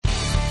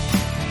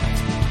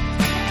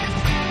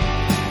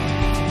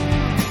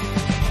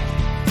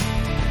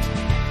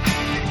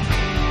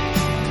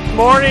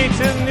Morning to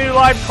the New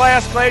Life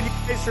class. Glad you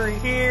guys are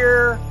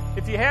here.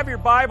 If you have your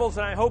Bibles,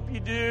 and I hope you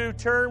do,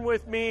 turn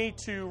with me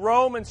to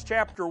Romans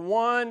chapter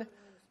 1,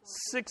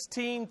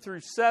 16 through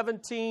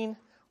 17.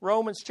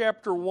 Romans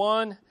chapter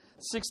 1,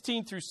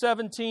 16 through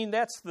 17.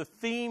 That's the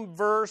theme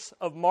verse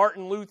of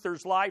Martin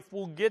Luther's life.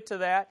 We'll get to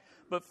that.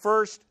 But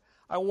first,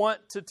 I want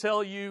to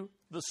tell you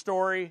the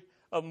story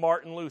of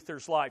Martin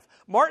Luther's life.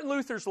 Martin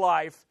Luther's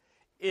life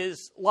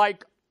is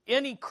like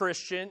any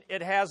Christian.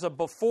 It has a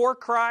before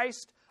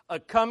Christ, a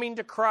coming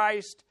to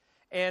Christ,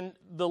 and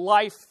the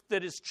life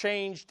that is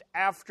changed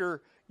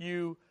after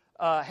you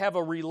have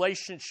a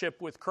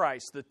relationship with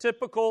Christ. The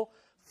typical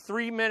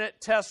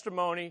 3-minute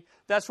testimony,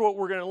 that's what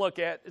we're going to look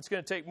at. It's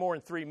going to take more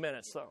than 3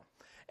 minutes, though.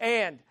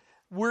 And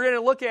we're going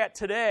to look at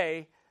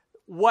today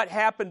what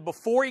happened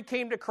before he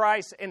came to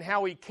Christ and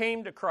how he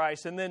came to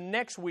Christ. And then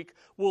next week,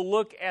 we'll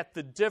look at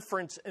the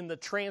difference in the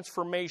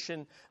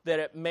transformation that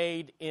it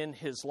made in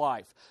his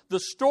life. The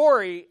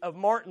story of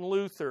Martin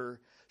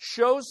Luther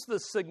shows the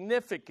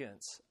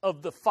significance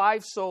of the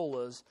five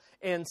solas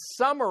and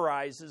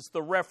summarizes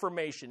the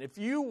Reformation. If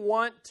you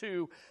want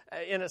to,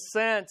 in a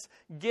sense,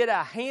 get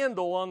a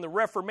handle on the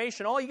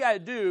Reformation, all you got to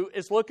do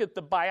is look at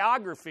the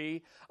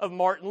biography of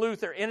Martin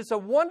Luther. And it's a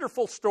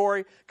wonderful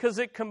story because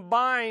it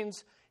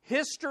combines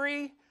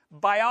history,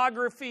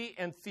 biography,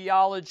 and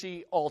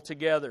theology all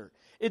together.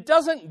 It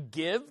doesn't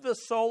give the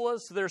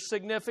solas their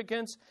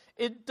significance.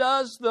 It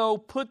does, though,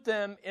 put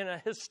them in a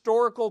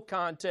historical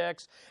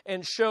context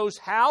and shows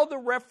how the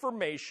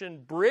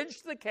Reformation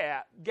bridged the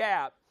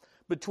gap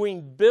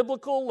between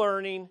biblical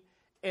learning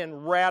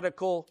and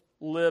radical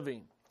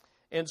living.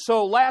 And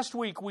so last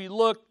week we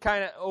looked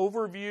kind of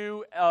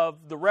overview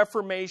of the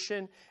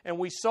Reformation, and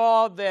we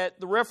saw that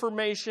the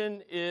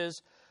Reformation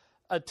is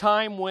a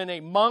time when a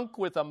monk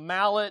with a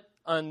mallet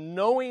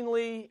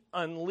unknowingly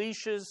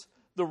unleashes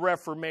the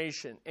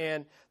Reformation.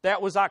 And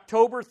that was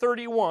October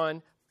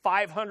 31,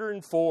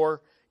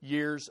 504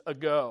 years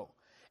ago.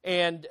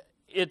 And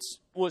it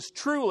was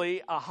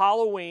truly a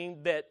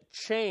Halloween that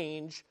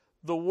changed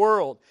the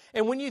world.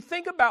 And when you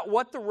think about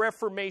what the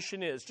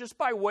Reformation is, just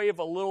by way of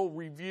a little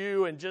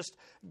review and just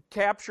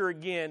capture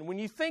again, when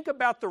you think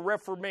about the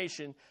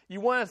Reformation,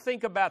 you want to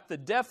think about the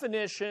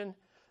definition,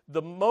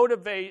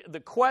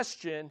 the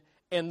question,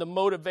 and the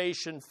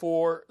motivation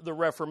for the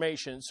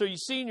Reformation. So you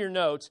see in your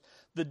notes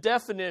the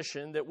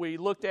definition that we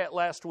looked at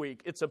last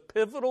week. It's a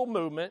pivotal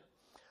movement,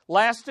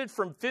 lasted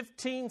from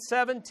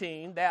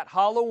 1517, that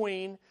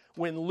Halloween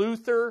when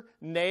Luther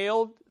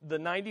nailed the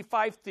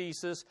 95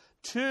 Theses,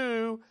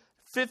 to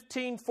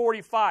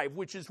 1545,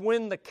 which is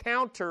when the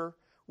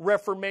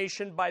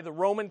Counter-Reformation by the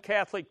Roman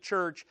Catholic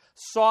Church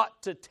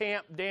sought to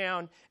tamp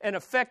down and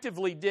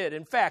effectively did.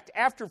 In fact,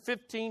 after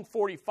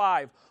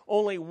 1545,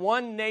 only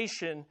one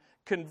nation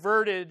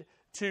converted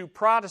to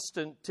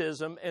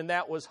Protestantism, and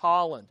that was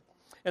Holland.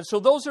 And so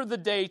those are the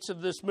dates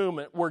of this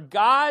movement where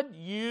God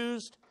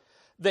used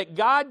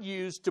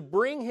to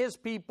bring his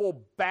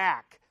people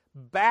back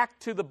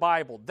to the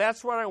Bible.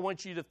 That's what I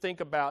want you to think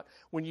about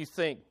when you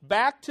think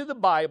back to the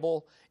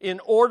Bible in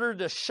order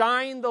to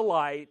shine the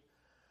light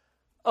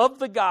of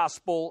the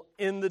gospel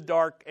in the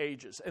dark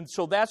ages. And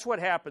so that's what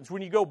happens.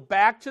 When you go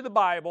back to the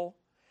Bible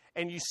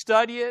and you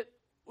study it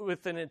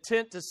with an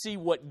intent to see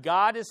what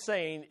God is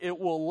saying, it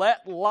will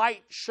let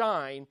light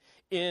shine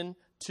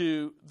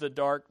into the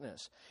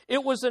darkness.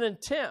 It was an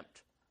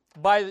attempt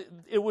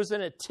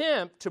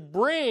to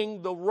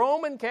bring the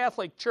Roman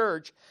Catholic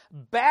Church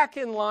back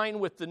in line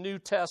with the New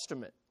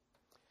Testament.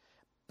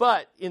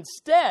 But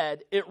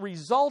instead, it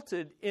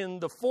resulted in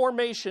the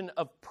formation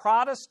of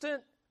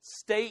Protestant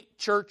state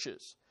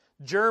churches.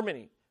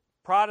 Germany,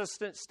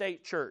 Protestant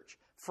state church.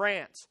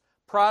 France,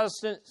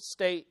 Protestant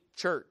state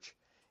church.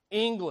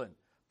 England,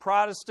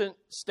 Protestant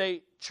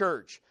state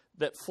church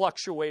that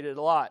fluctuated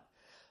a lot.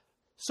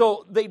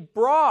 So they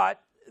brought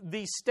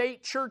these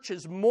state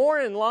churches more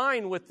in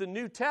line with the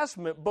New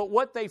Testament, but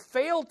what they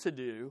failed to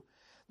do,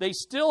 they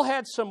still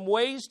had some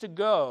ways to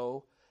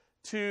go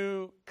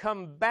to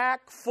come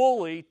back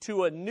fully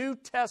to a New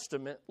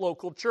Testament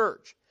local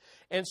church.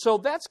 And so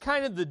that's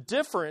kind of the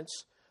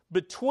difference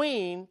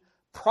between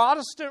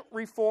Protestant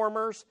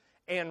reformers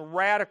and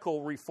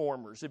radical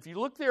reformers. If you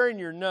look there in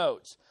your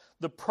notes,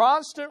 the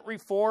Protestant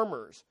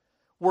reformers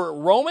were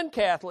Roman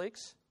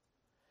Catholics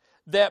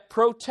that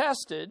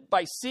protested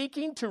by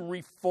seeking to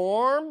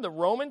reform the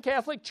Roman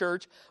Catholic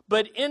Church,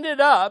 but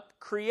ended up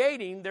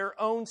creating their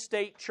own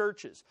state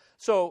churches.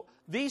 So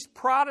these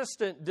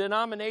Protestant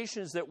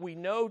denominations that we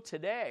know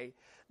today,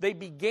 they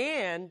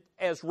began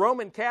as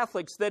Roman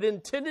Catholics that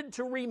intended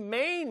to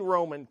remain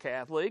Roman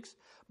Catholics,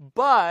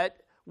 but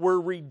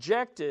were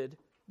rejected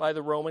by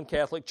the Roman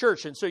Catholic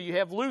Church. And so you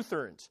have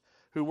Lutherans,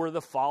 who were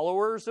the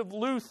followers of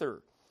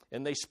Luther,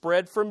 and they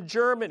spread from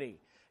Germany.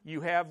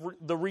 You have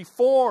the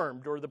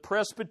Reformed or the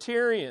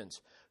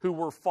Presbyterians, who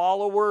were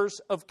followers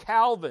of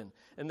Calvin,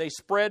 and they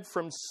spread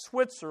from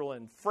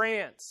Switzerland,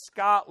 France,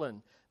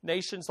 Scotland,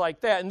 nations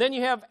like that. And then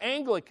you have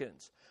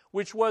Anglicans,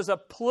 which was a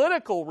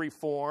political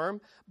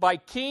reform by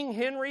King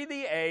Henry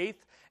VIII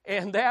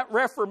And that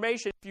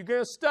Reformation, if you're going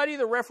to study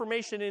the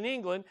Reformation in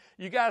England,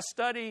 you got to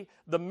study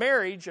the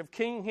marriage of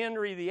King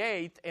Henry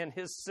VIII and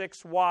his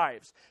 6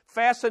 wives.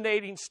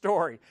 Fascinating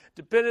story,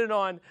 depending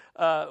on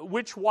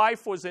which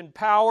wife was in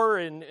power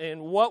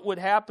and what would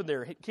happen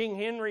there. King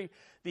Henry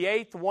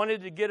VIII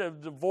wanted to get a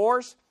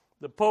divorce.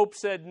 The Pope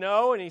said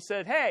no, and he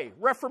said, hey,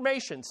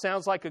 Reformation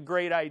sounds like a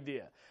great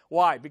idea.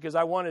 Why? Because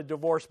I want to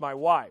divorce my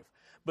wife.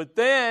 But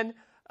then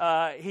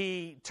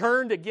he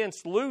turned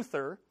against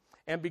Luther.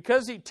 And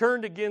because he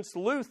turned against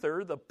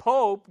Luther, the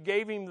Pope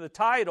gave him the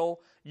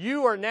title,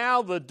 "You are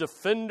now the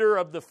defender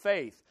of the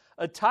faith,"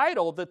 a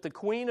title that the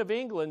Queen of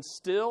England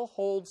still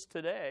holds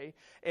today.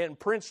 And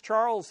Prince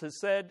Charles has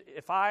said,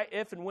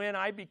 if and when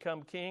I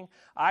become king,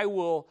 I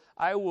will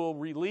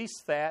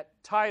release that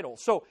title.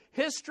 So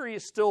history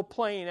is still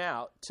playing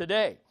out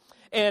today.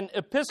 And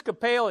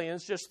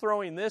Episcopalians, just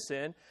throwing this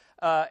in,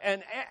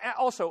 and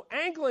also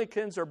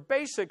Anglicans are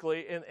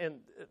basically,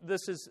 and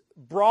this is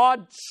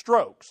broad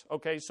strokes,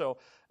 okay? So,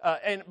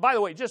 and by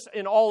the way, just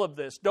in all of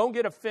this, don't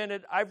get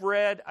offended. I've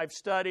read, I've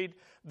studied.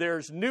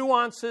 There's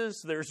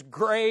nuances, there's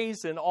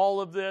grays in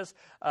all of this.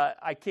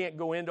 I can't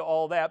go into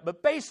all that.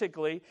 But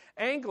basically,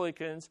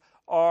 Anglicans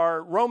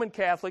are Roman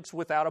Catholics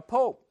without a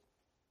pope.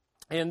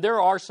 And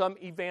there are some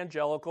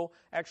evangelical,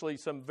 actually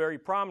some very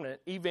prominent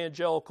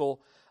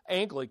evangelical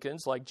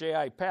Anglicans like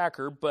J.I.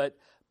 Packer, but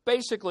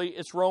basically,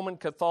 it's Roman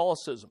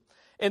Catholicism.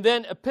 And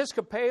then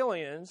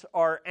Episcopalians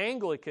are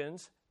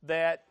Anglicans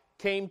that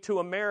came to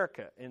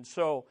America. And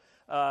so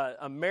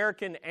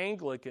American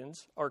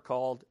Anglicans are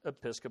called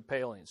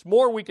Episcopalians.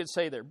 More we could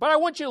say there. But I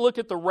want you to look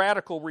at the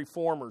radical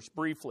reformers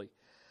briefly.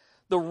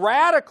 The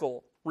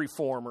radical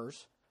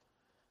reformers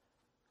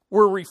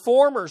were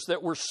reformers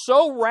that were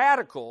so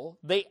radical,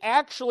 they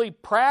actually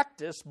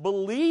practiced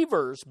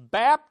believers'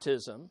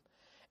 baptism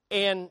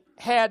and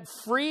had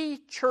free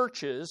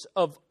churches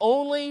of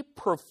only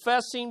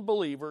professing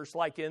believers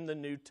like in the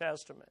New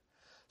Testament.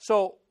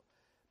 So,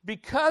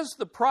 because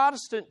the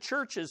Protestant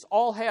churches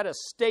all had a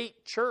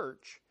state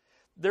church,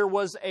 there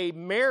was a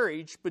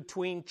marriage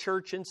between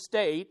church and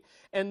state,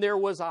 and there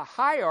was a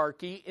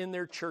hierarchy in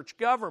their church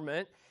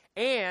government,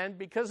 and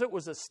because it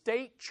was a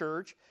state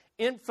church,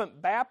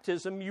 infant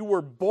baptism, you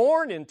were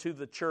born into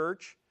the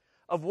church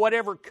of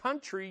whatever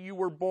country you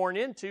were born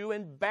into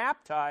and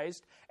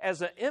baptized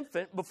as an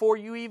infant before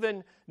you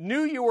even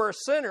knew you were a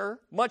sinner,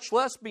 much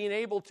less being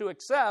able to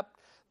accept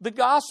the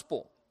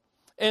gospel.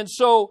 And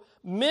so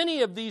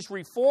many of these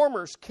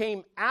reformers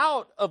came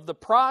out of the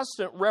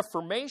Protestant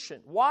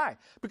Reformation. Why?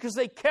 Because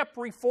they kept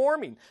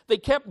reforming. They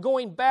kept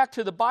going back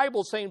to the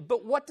Bible saying,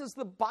 but what does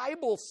the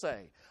Bible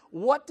say?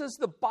 What does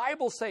the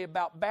Bible say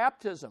about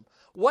baptism?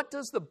 What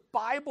does the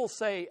Bible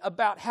say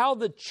about how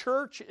the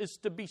church is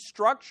to be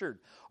structured?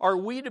 Are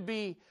we to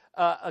be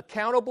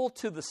accountable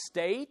to the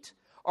state?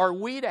 Are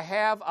we to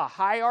have a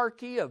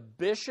hierarchy of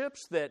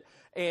bishops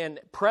and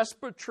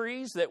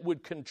presbyteries that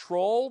would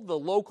control the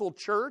local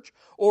church?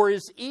 Or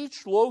is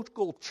each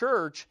local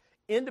church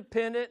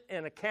independent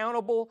and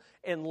accountable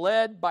and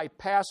led by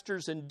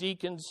pastors and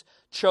deacons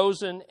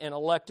chosen and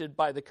elected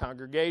by the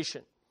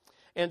congregation?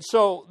 And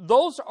so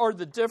those are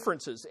the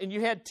differences. And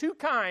you had 2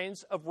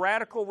 kinds of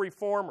radical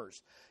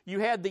reformers.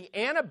 You had the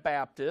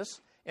Anabaptists,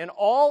 and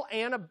all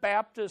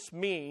Anabaptist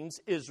means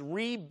is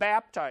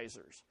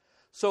rebaptizers.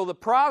 So the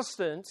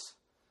Protestants,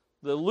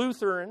 the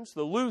Lutherans,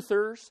 the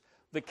Luthers,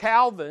 the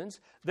Calvins,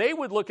 they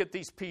would look at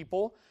these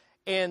people,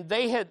 and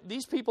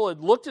these people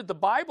had looked at the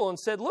Bible and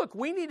said, look,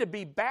 we need to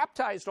be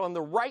baptized on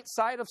the right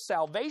side of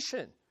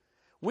salvation.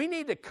 We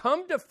need to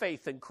come to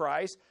faith in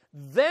Christ,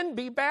 then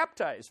be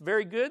baptized.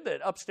 Very good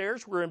that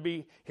upstairs we're going to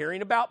be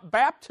hearing about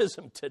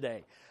baptism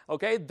today.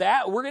 Okay,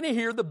 we're going to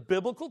hear the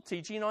biblical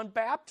teaching on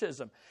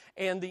baptism.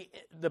 And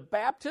the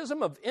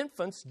baptism of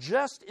infants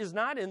just is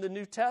not in the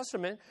New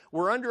Testament.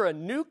 We're under a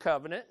new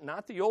covenant,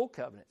 not the old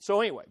covenant.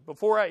 So anyway,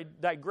 before I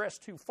digress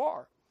too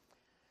far,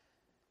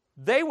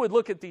 they would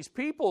look at these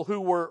people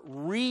who were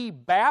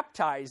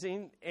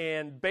re-baptizing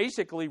and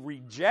basically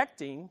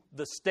rejecting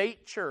the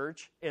state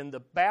church and the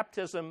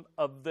baptism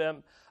of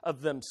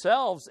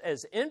themselves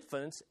as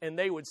infants, and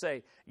they would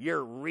say,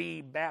 you're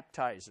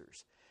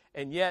re-baptizers.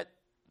 And yet,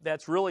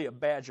 that's really a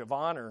badge of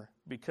honor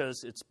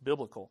because it's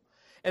biblical.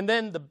 And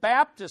then the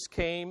Baptists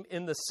came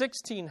in the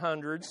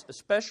 1600s,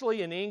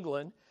 especially in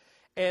England,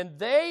 and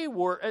they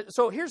were,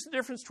 so here's the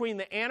difference between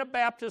the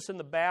Anabaptists and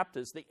the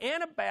Baptists. The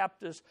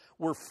Anabaptists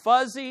were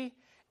fuzzy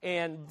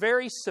and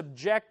very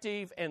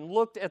subjective and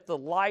looked at the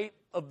light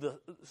of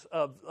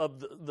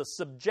the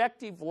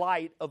subjective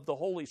light of the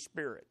Holy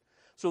Spirit.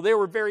 So they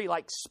were very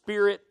like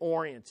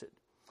spirit-oriented.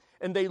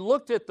 And they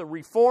looked at the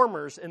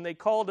reformers and they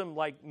called them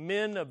like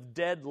men of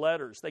dead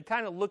letters. They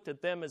kind of looked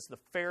at them as the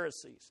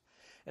Pharisees.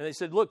 And they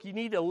said, look, you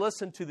need to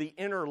listen to the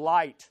inner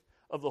light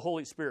of the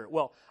Holy Spirit.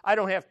 Well, I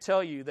don't have to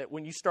tell you that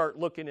when you start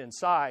looking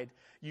inside,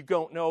 you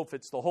don't know if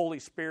it's the Holy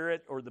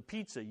Spirit or the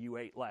pizza you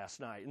ate last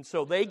night. And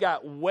so they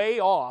got way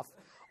off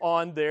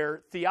on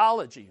their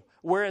theology.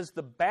 Whereas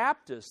the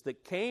Baptists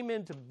that came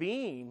into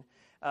being,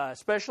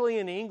 especially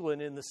in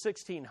England in the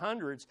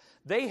 1600s,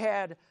 they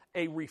had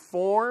a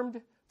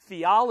reformed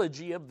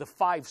theology of the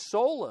five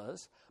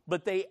solas,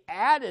 but they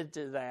added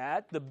to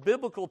that the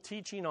biblical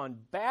teaching on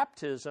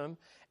baptism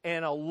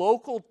and a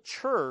local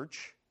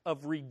church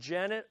of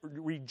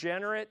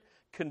regenerate,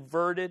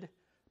 converted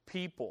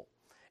people.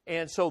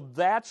 And so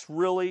that's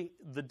really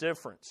the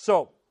difference.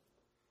 So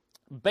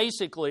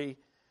basically,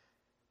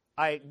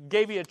 I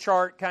gave you a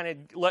chart kind of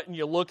letting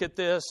you look at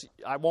this.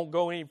 I won't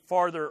go any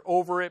farther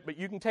over it, but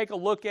you can take a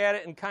look at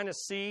it and kind of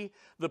see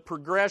the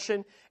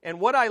progression. And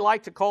what I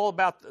like to call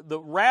about the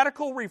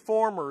radical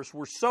reformers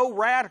were so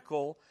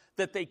radical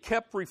that they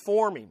kept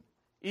reforming,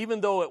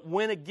 even though it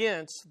went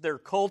against their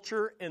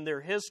culture and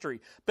their history.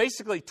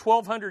 Basically,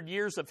 1,200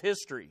 years of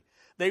history.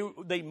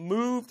 They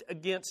moved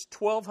against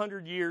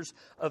 1,200 years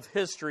of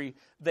history.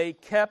 They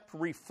kept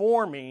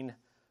reforming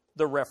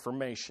the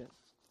Reformation.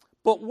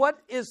 But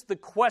what is the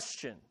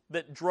question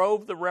that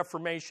drove the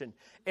Reformation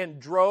and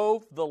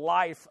drove the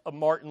life of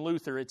Martin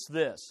Luther? It's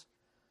this.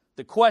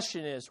 The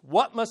question is,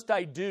 what must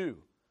I do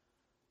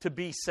to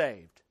be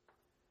saved?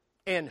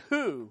 And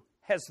who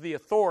has the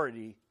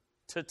authority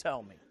to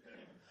tell me?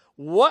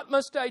 What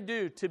must I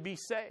do to be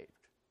saved?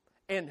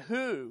 And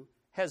who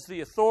has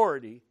the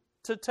authority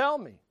to tell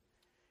me?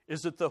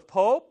 Is it the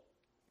Pope?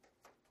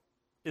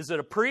 Is it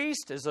a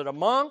priest? Is it a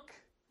monk?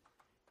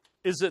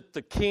 Is it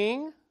the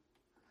king?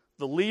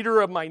 The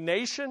leader of my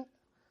nation?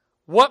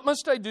 What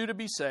must I do to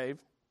be saved?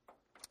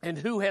 And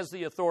who has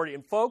the authority?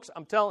 And folks,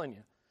 I'm telling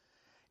you,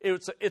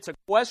 it's a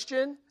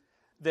question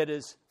that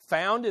is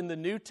found in the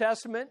New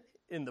Testament.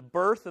 In the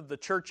birth of the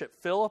church at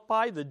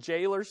Philippi, the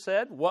jailer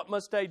said, what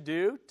must I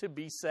do to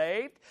be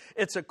saved?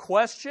 It's a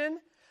question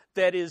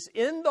that is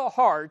in the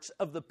hearts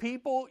of the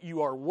people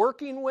you are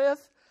working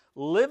with,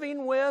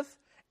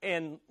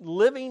 and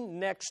living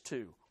next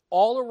to,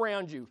 all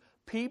around you.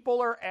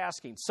 People are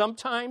asking.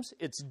 Sometimes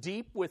it's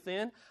deep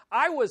within.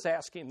 I was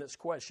asking this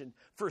question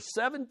for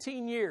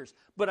 17 years,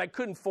 but I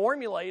couldn't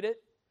formulate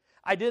it.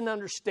 I didn't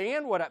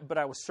understand but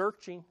I was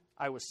searching,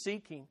 I was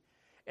seeking,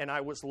 and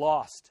I was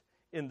lost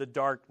in the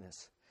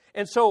darkness.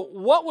 And so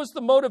what was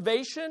the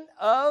motivation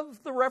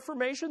of the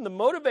Reformation? The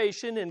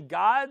motivation in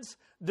God's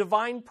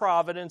divine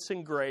providence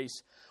and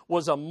grace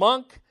was a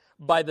monk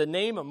by the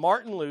name of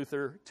Martin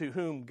Luther, to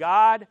whom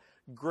God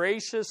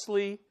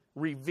graciously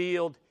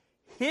revealed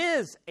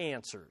His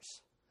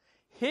answers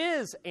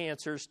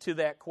to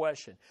that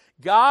question.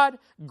 God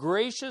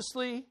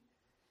graciously,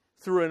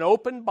 through an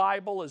open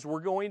Bible, as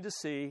we're going to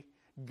see,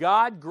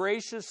 God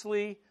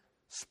graciously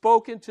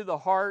spoke into the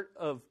heart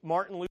of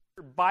Martin Luther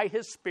by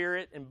His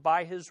Spirit and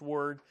by His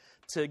Word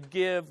to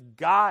give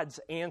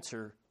God's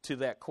answer to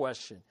that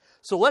question.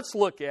 So let's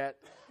look at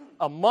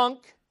a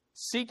monk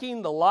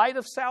seeking the light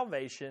of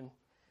salvation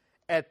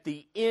at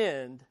the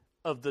end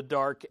of the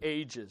dark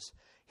ages.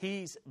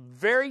 He's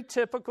very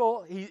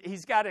typical.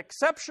 He's got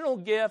exceptional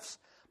gifts,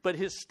 but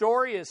his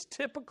story is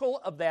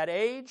typical of that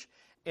age.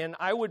 And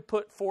I would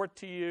put forth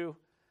to you,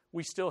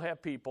 we still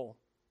have people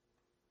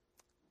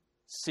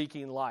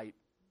seeking light,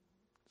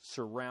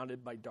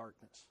 surrounded by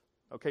darkness.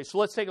 Okay, so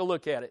let's take a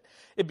look at it.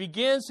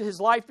 His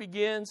life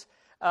begins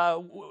we're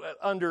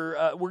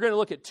going to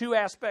look at two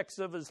aspects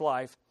of his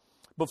life.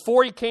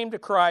 Before he came to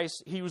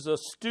Christ, he was a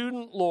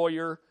student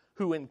lawyer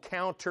who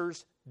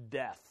encounters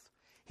death.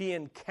 He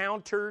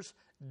encounters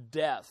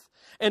death.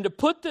 And to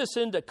put this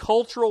into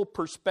cultural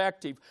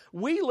perspective,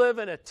 we live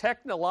in a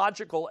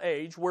technological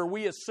age where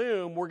we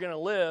assume we're going to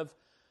live,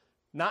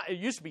 it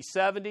used to be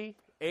 70,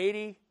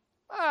 80.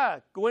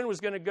 Gwen was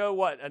going to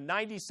go, a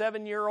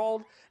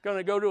 97-year-old? Going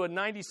to go to a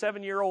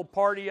 97-year-old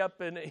party up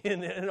in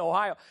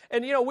Ohio.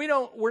 And,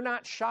 we're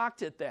not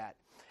shocked at that.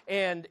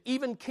 And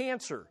even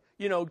cancer.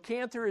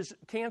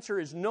 Cancer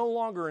is no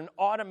longer an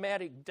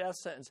automatic death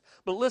sentence.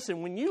 But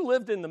listen, when you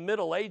lived in the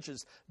Middle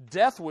Ages,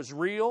 death was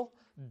real.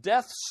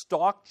 Death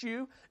stalked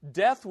you.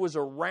 Death was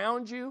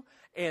around you.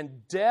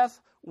 And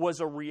death was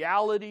a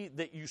reality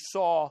that you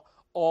saw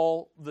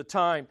all the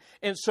time.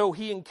 And so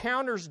he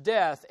encounters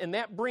death, and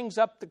that brings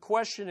up the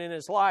question in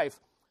his life,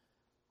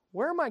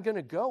 where am I going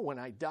to go when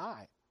I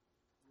die?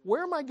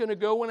 Where am I going to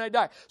go when I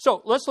die?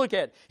 So let's look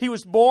at it. He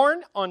was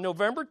born on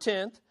November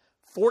 10th,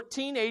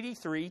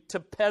 1483, to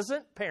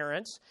peasant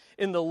parents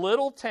in the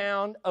little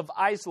town of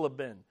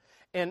Eisleben.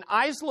 And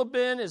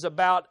Eisleben is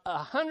about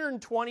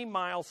 120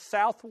 miles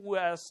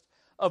southwest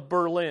of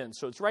Berlin.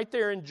 So it's right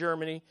there in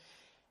Germany.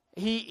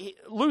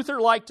 Luther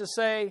liked to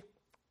say,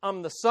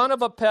 I'm the son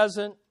of a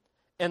peasant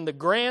and the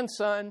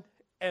grandson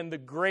and the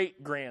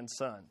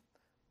great-grandson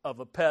of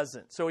a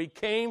peasant. So he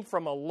came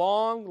from a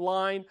long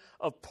line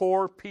of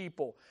poor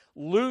people.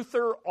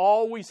 Luther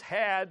always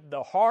had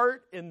the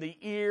heart and the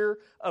ear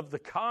of the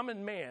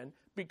common man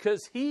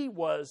because he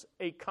was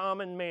a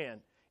common man,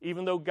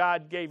 even though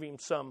God gave him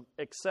some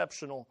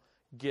exceptional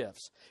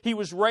gifts. He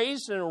was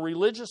raised in a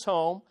religious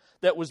home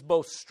that was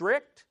both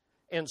strict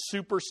and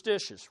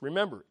superstitious.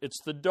 Remember,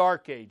 it's the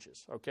Dark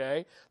Ages,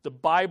 okay? The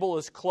Bible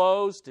is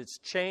closed, it's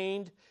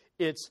chained,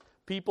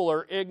 people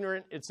are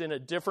ignorant, it's in a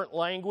different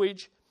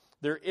language.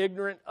 They're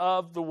ignorant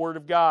of the Word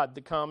of God,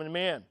 the common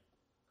man.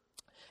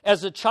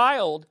 As a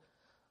child,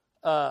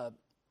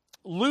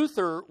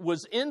 Luther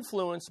was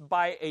influenced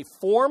by a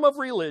form of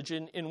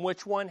religion in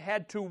which one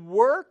had to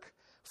work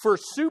for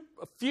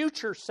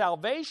future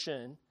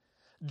salvation,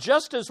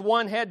 just as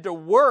one had to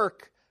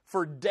work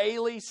for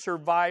daily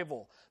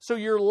survival. So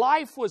your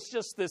life was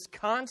just this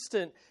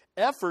constant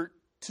effort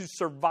to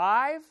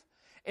survive,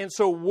 and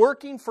so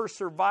working for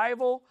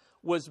survival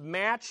was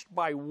matched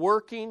by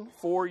working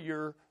for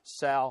your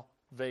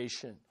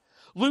salvation.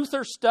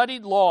 Luther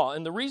studied law,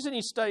 and the reason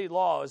he studied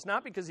law is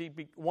not because he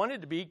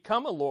wanted to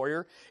become a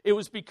lawyer. It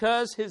was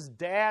because his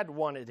dad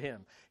wanted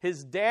him.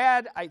 His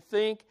dad, I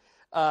think,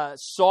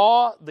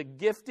 saw the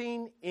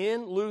gifting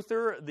in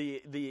Luther,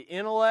 the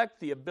intellect,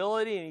 the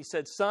ability, and he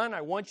said, "Son,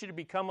 I want you to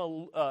become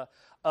a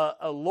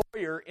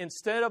lawyer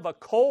instead of a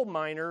coal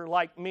miner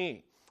like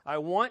me. I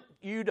want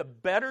you to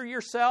better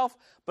yourself,"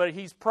 but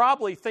he's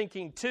probably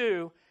thinking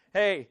too,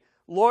 hey,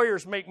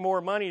 lawyers make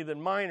more money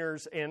than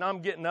miners, and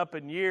I'm getting up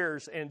in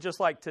years, and just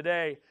like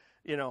today,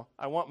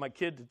 I want my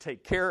kid to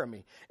take care of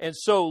me. And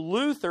so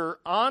Luther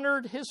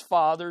honored his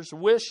father's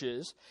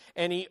wishes,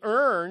 and he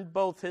earned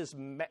both his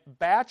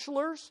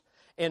bachelor's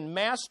and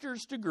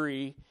master's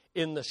degree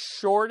in the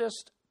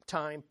shortest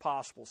time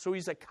possible. So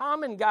he's a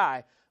common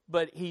guy,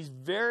 but he's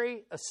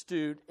very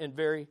astute and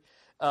very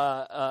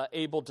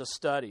able to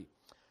study.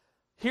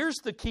 Here's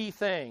the key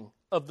thing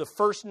of the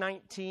first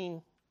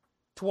 19,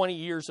 20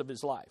 years of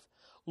his life.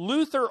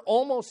 Luther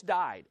almost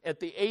died at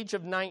the age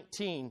of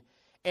 19,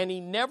 and he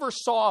never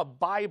saw a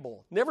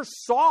Bible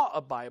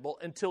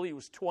until he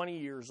was 20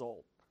 years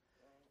old.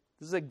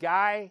 This is a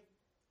guy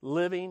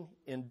living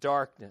in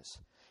darkness.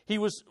 He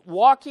was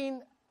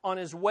walking on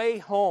his way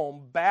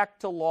home back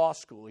to law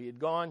school. He had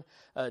gone,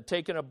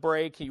 taken a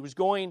break. He was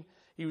on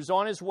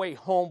his way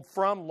home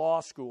from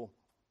law school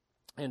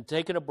and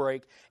taking a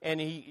break, and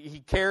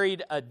he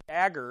carried a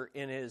dagger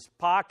in his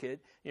pocket,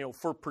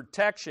 for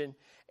protection,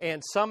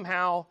 and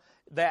somehow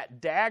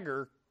that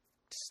dagger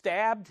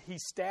he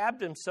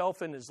stabbed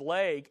himself in his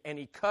leg, and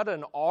he cut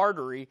an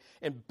artery,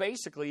 and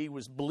basically he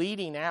was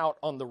bleeding out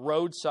on the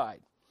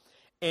roadside.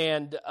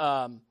 And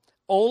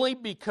only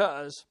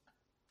because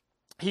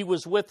he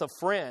was with a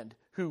friend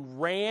who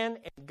ran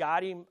and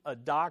got him a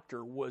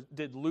doctor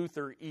did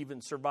Luther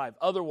even survive.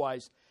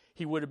 Otherwise,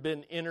 he would have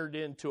been entered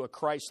into a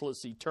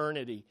Christless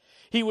eternity.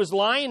 He was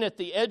lying at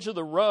the edge of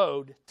the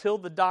road till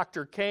the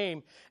doctor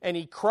came, and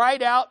he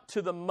cried out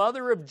to the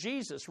mother of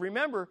Jesus.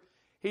 Remember,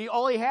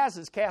 all he has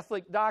is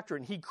Catholic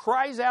doctrine. He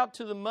cries out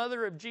to the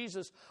mother of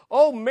Jesus,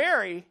 "Oh,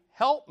 Mary,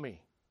 help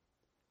me."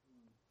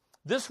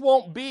 This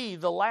won't be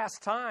the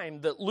last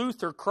time that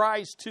Luther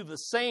cries to the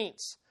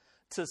saints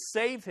to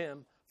save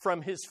him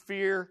from his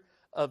fear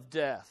of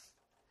death.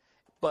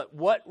 But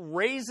what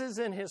raises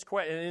in his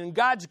question, and in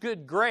God's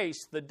good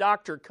grace, the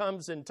doctor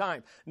comes in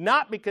time.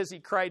 Not because he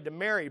cried to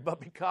Mary, but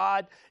because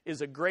God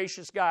is a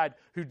gracious God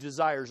who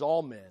desires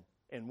all men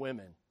and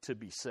women to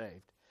be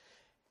saved.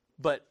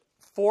 But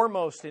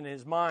foremost in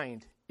his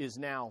mind is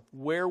now,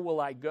 where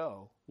will I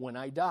go when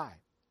I die?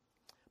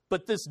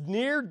 But this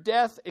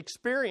near-death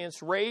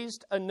experience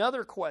raised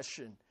another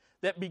question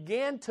that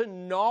began to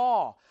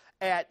gnaw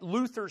at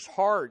Luther's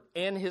heart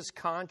and his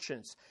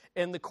conscience.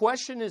 And the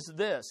question is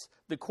this,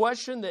 the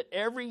question that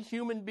every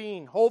human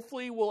being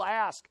hopefully will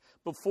ask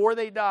before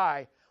they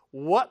die: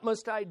 what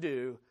must I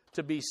do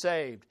to be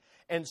saved?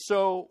 And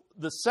so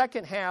the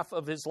second half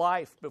of his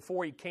life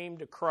before he came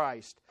to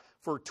Christ,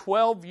 for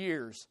 12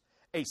 years,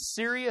 a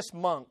serious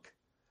monk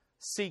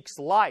seeks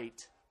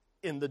light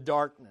in the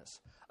darkness.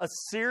 A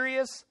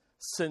serious,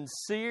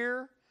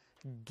 sincere,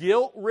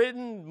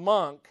 guilt-ridden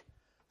monk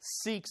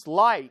seeks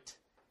light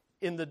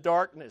in the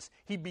darkness.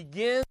 He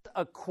begins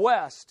a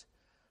quest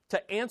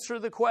to answer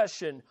the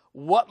question,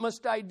 what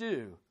must I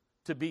do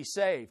to be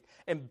saved?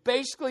 And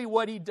basically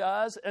what he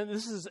does, and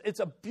it's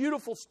a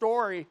beautiful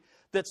story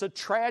that's a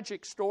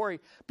tragic story,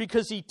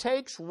 because he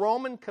takes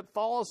Roman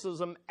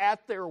Catholicism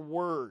at their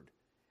word.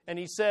 And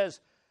he says,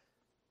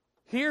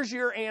 here's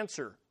your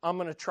answer, I'm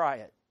going to try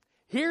it.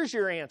 Here's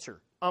your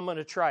answer, I'm going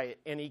to try it.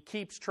 And he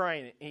keeps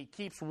trying it, and he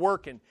keeps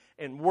working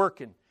and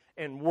working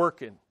and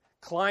working,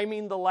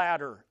 climbing the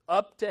ladder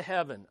up to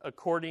heaven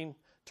according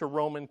to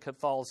Roman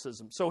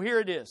Catholicism. So here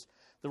it is,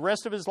 the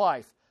rest of his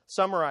life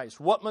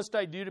summarized. What must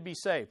I do to be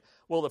saved?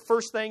 Well, the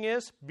first thing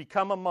is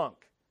become a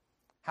monk.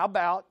 How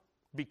about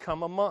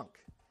become a monk?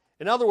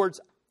 In other words,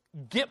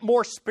 get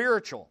more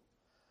spiritual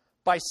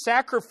by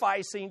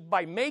sacrificing,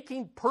 by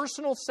making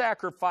personal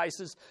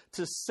sacrifices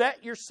to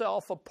set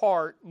yourself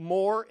apart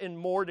more and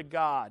more to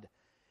God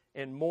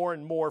and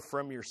more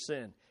from your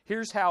sin.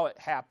 Here's how it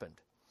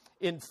happened.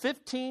 In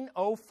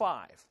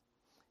 1505,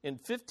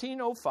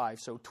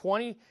 so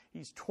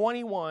he's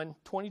 21,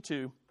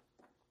 22,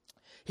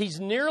 he's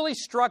nearly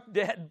struck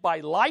dead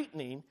by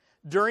lightning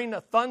during a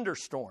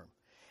thunderstorm.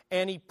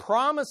 And he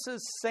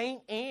promises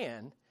St.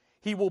 Anne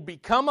He will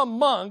become a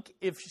monk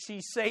if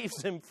she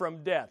saves him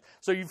from death.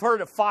 So you've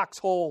heard of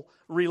foxhole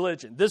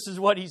religion. This is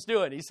what he's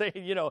doing. He's saying,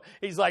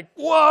 he's like,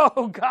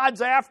 whoa,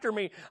 God's after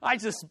me.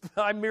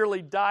 I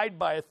merely died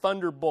by a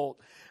thunderbolt.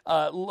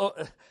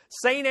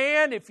 St.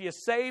 Anne, if you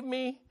save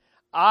me,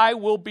 I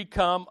will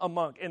become a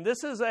monk. And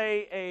this is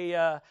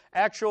a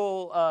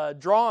actual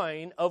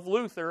drawing of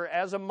Luther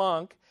as a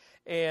monk,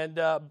 and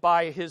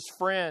by his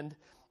friend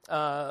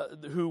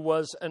who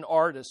was an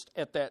artist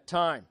at that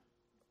time.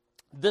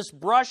 This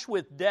brush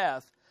with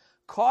death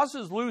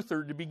causes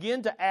Luther to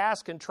begin to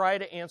ask and try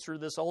to answer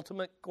this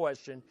ultimate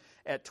question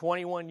at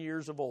 21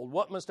 years of old.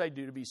 What must I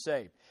do to be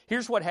saved?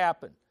 Here's what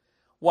happened.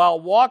 While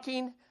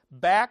walking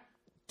back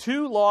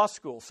to law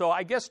school, so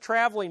I guess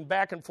traveling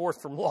back and forth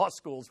from law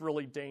school is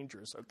really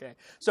dangerous, okay?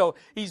 So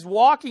he's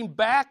walking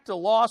back to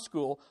law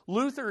school.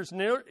 Luther is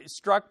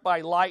struck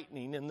by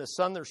lightning in the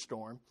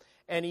thunderstorm,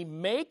 and he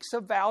makes a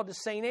vow to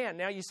St. Anne.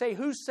 Now you say,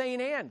 who's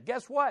St. Anne?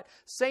 Guess what?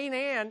 St.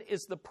 Anne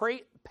is the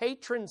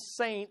patron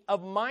saint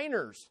of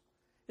miners.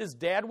 His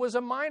dad was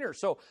a miner.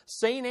 So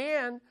St.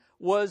 Anne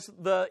was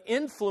the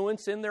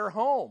influence in their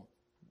home.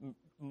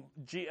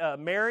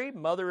 Mary,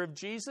 mother of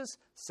Jesus,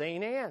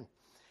 St. Anne.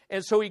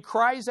 And so he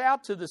cries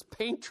out to this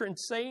patron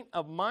saint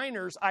of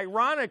miners,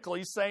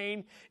 ironically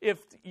saying, if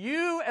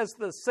you as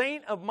the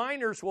saint of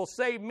miners will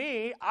save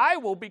me, I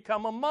will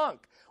become a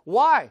monk.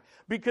 Why?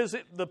 Because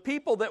the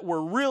people that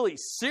were really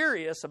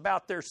serious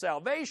about their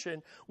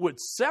salvation would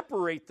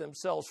separate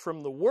themselves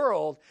from the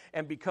world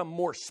and become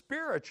more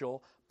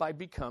spiritual by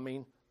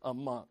becoming a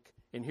monk.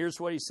 And here's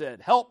what he said,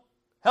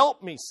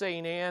 help me,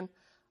 St. Anne,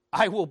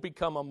 I will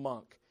become a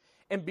monk.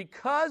 And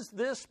because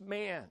this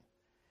man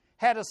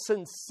had a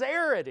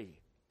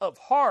sincerity of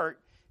heart,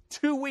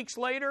 2 weeks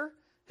later,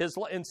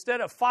 instead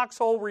of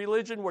foxhole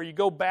religion where you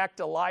go back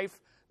to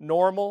life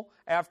normal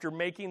after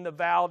making the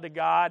vow to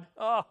God,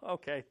 oh,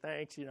 okay,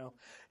 thanks,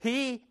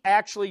 he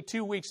actually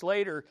 2 weeks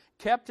later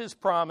kept his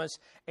promise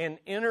and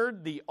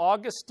entered the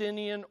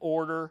Augustinian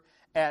order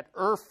at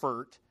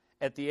Erfurt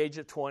at the age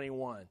of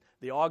 21.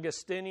 The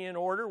Augustinian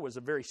order was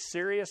a very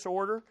serious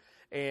order,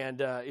 and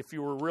if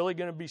you were really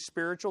going to be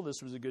spiritual,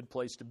 this was a good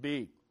place to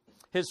be.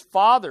 His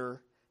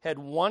father had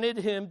wanted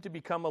him to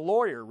become a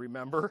lawyer,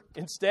 remember?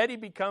 Instead, he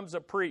becomes a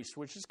priest,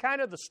 which is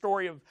kind of the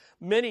story of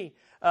many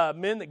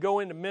men that go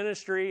into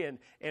ministry,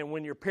 and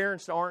when your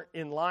parents aren't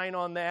in line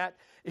on that.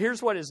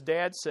 Here's what his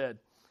dad said.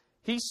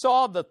 He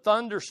saw the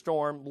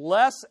thunderstorm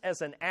less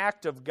as an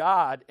act of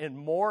God and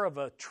more of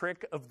a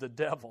trick of the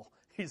devil.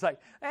 He's like,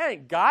 that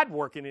ain't God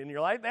working in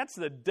your life. That's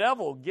the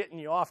devil getting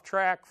you off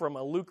track from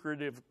a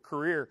lucrative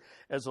career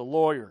as a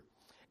lawyer.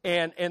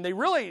 And they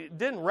really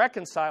didn't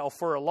reconcile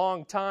for a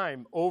long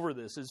time over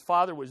this. His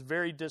father was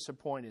very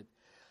disappointed.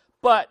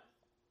 But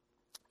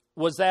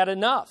was that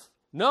enough?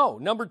 No.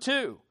 Number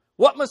 2,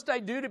 what must I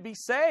do to be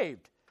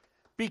saved?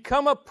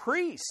 Become a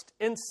priest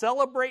and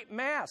celebrate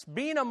Mass.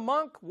 Being a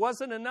monk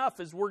wasn't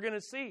enough, as we're going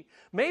to see.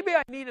 Maybe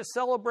I need to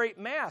celebrate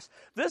Mass.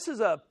 This is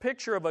a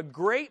picture of a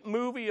great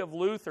movie of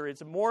Luther.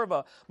 It's more of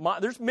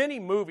there's many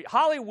movies.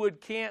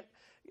 Hollywood can't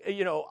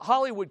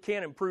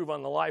improve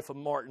on the life of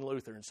Martin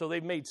Luther. And so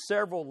they've made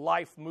several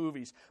life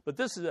movies, but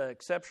this is an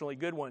exceptionally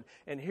good one.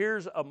 And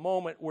here's a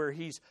moment where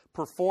he's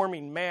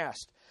performing Mass.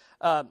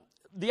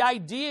 The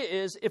idea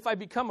is if I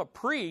become a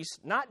priest,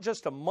 not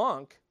just a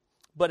monk,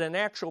 but an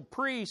actual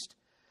priest,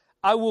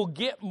 I will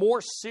get more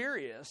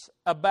serious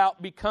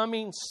about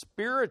becoming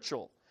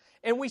spiritual.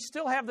 And we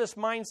still have this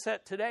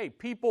mindset today.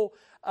 People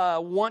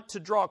want to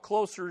draw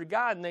closer to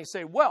God, and they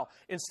say, well,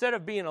 instead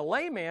of being a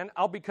layman,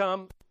 I'll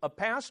become a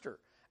pastor.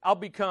 I'll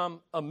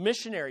become a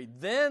missionary.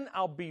 Then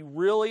I'll be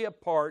really a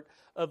part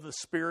of the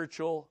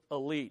spiritual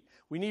elite.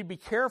 We need to be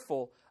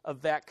careful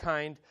of that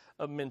kind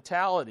of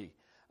mentality.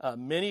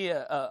 Many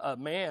a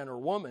man or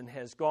woman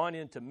has gone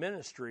into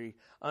ministry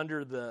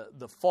under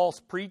the false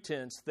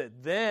pretense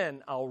that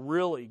then I'll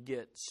really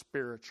get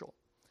spiritual.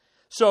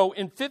 So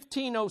in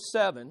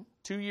 1507,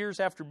 2 years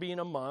after being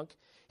a monk,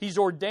 he's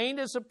ordained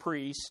as a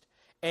priest,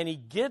 and he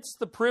gets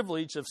the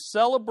privilege of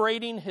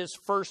celebrating his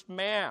first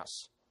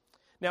Mass.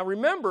 Now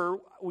remember,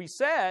 we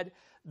said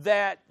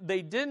that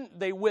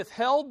they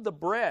withheld the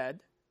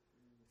bread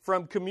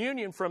from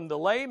communion from the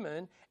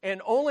layman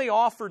and only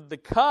offered the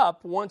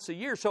cup once a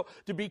year. So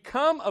to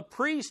become a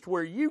priest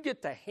where you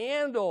get to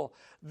handle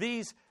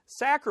these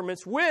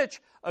sacraments,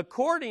 which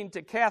according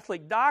to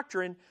Catholic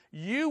doctrine,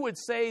 you would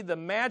say the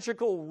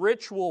magical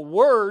ritual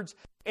words,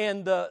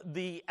 and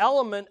the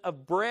element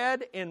of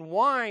bread and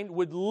wine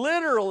would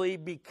literally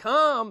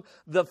become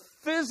the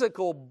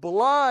physical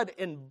blood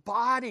and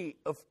body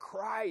of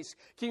Christ.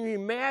 Can you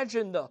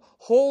imagine the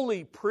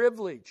holy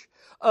privilege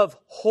of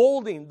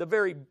holding the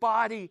very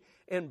body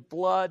and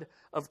blood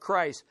of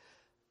Christ?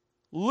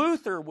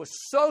 Luther was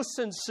so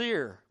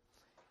sincere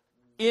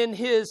in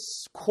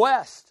his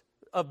quest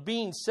of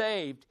being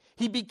saved,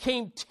 he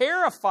became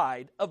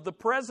terrified of the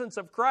presence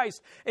of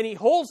Christ, and he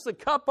holds the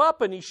cup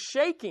up and he's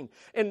shaking,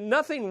 and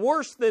nothing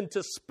worse than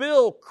to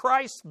spill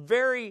Christ's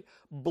very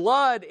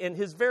blood and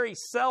his very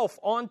self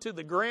onto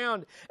the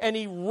ground, and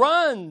he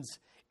runs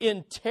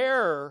in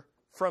terror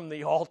from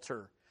the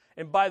altar.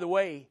 And by the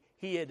way,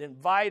 he had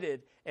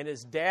invited, and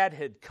his dad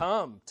had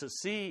come to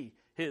see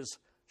his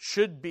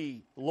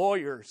should-be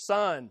lawyer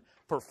son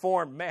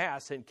perform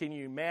Mass. And can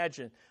you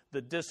imagine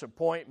the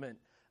disappointment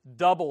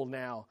double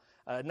now?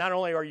 Not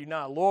only are you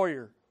not a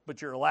lawyer,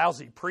 but you're a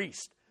lousy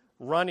priest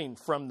running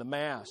from the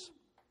Mass.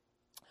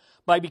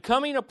 By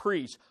becoming a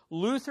priest,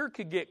 Luther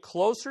could get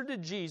closer to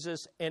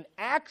Jesus and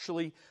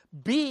actually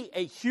be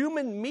a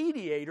human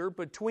mediator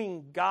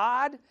between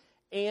God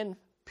and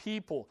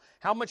people.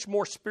 How much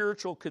more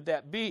spiritual could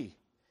that be?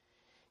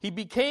 He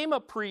became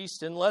a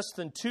priest in less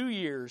than 2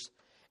 years,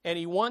 and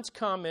he once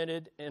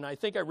commented, and I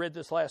think I read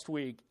this last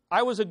week,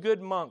 "I was a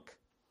good monk.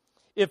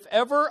 If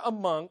ever a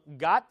monk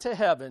got to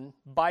heaven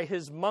by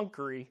his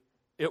monkery,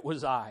 it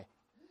was I."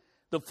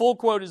 The full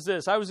quote is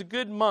this: "I was a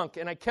good monk,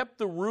 and I kept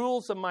the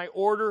rules of my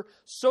order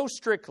so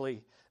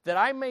strictly that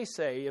I may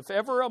say, if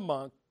ever a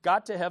monk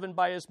got to heaven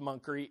by his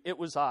monkery, it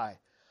was I.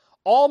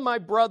 All my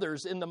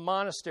brothers in the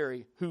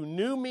monastery who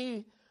knew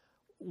me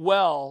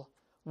well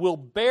will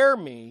bear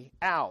me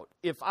out.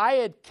 If I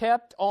had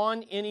kept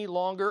on any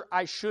longer,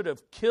 I should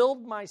have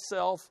killed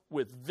myself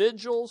with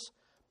vigils,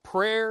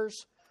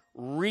 prayers,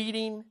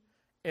 reading,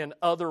 and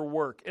other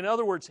work." In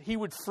other words, he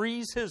would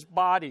freeze his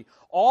body.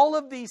 All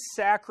of these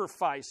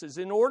sacrifices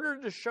in order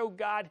to show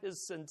God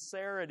his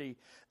sincerity,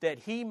 that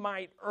he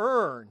might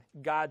earn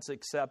God's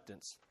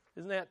acceptance.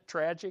 Isn't that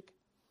tragic?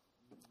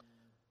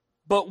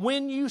 But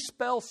when you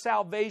spell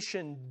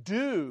salvation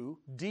do,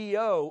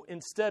 D-O,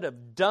 instead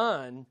of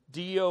done,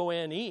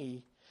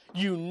 D-O-N-E,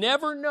 you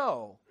never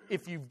know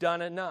if you've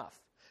done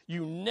enough.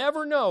 You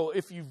never know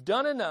if you've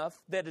done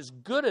enough that is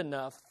good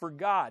enough for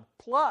God.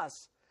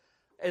 Plus,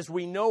 as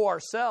we know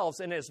ourselves,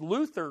 and as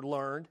Luther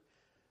learned,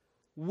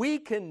 we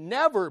can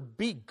never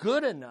be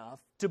good enough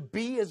to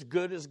be as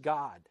good as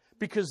God,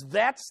 because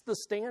that's the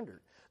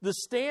standard. The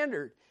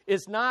standard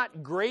is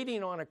not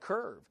grading on a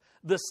curve.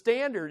 The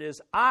standard is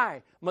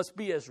I must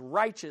be as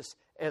righteous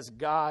as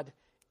God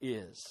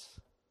is.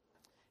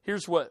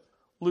 Here's what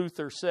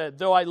Luther said: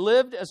 "Though I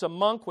lived as a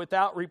monk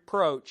without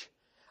reproach,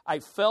 I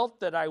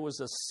felt that I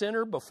was a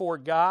sinner before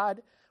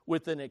God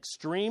with an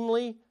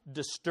extremely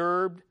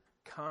disturbed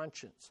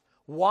conscience."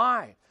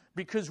 Why?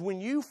 Because when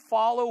you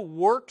follow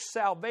works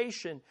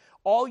salvation,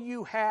 all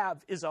you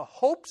have is a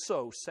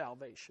hope-so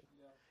salvation.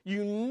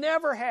 You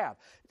never have.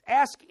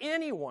 Ask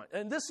anyone,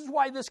 and this is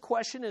why this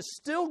question is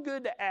still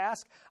good to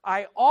ask.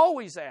 I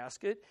always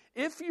ask it.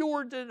 If you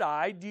were to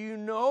die, do you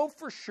know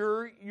for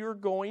sure you're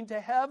going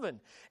to heaven?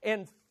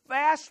 And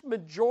vast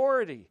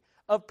majority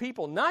of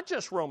people, not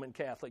just Roman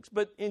Catholics,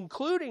 but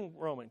including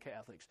Roman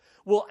Catholics,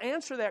 will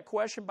answer that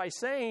question by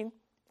saying,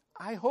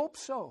 I hope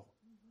so.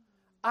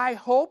 I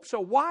hope so.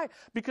 Why?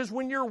 Because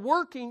when you're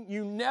working,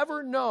 you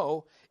never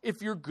know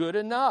if you're good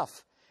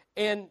enough.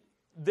 And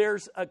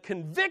there's a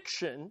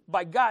conviction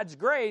by God's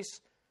grace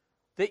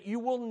that you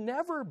will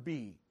never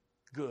be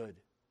good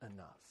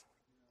enough.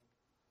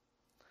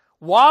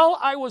 While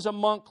I was a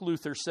monk,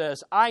 Luther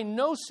says, I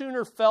no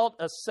sooner felt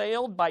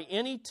assailed by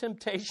any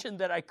temptation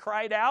that I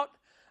cried out,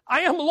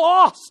 I am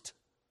lost.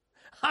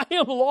 I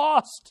am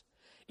lost.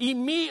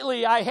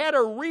 Immediately I had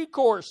a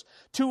recourse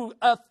to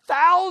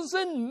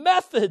 1,000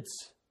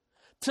 methods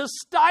to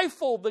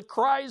stifle the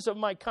cries of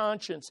my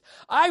conscience.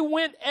 I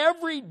went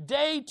every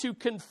day to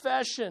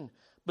confession,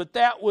 but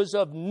that was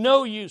of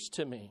no use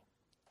to me.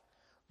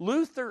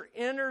 Luther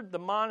entered the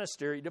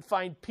monastery to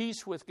find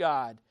peace with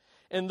God,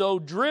 and though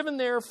driven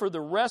there for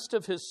the rest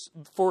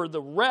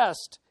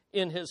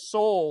in his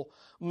soul,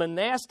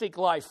 monastic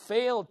life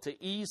failed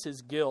to ease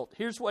his guilt.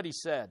 Here's what he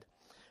said: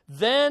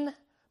 Then,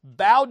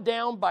 bowed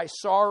down by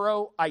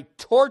sorrow, I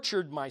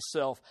tortured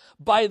myself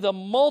by the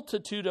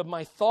multitude of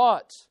my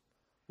thoughts.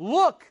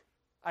 Look,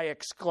 I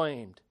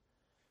exclaimed.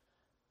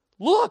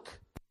 Look,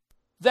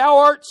 thou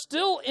art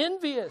still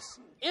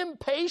envious,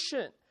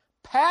 impatient,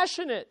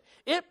 passionate.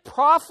 It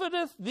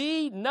profiteth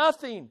thee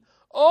nothing.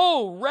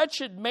 O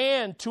wretched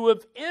man, to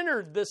have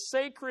entered the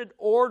sacred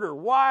order.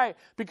 Why?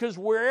 Because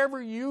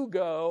wherever you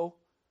go,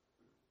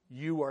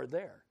 you are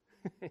there.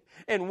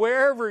 And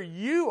wherever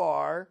you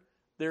are,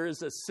 there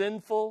is a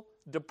sinful,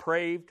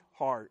 depraved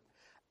heart.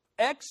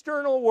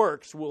 External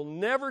works will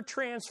never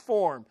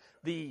transform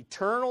the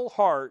eternal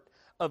heart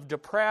of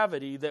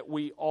depravity that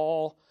we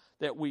all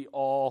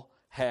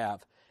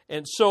have.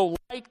 And so,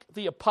 like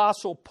the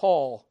Apostle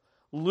Paul,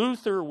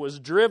 Luther was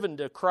driven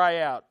to cry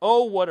out,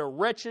 Oh, what a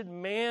wretched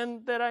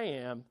man that I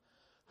am!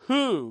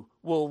 Who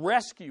will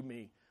rescue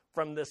me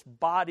from this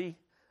body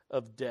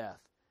of death?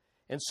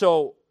 And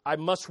so I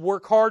must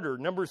work harder.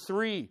 Number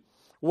 3,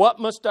 what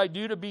must I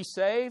do to be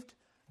saved?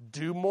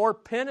 Do more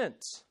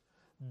penance.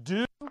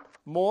 Do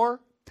more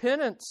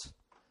penance.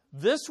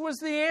 This was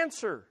the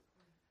answer.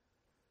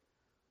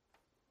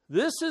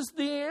 This is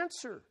the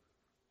answer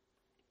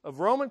of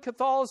Roman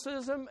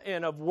Catholicism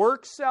and of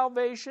works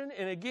salvation.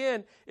 And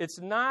again, it's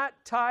not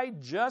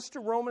tied just to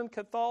Roman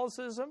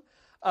Catholicism.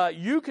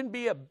 You can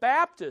be a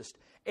Baptist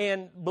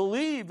and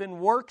believe in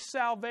works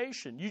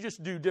salvation. You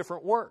just do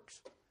different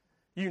works.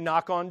 You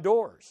knock on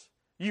doors.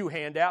 You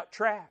hand out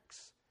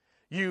tracts.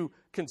 You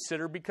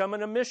consider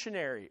becoming a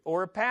missionary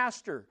or a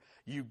pastor.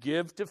 You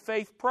give to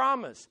Faith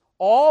Promise,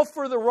 all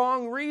for the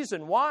wrong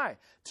reason. Why?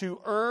 To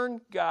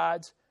earn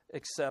God's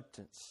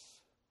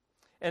acceptance.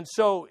 And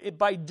so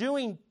by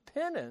doing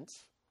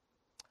penance,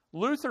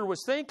 Luther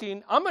was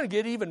thinking, I'm going to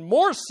get even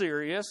more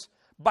serious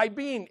by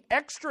being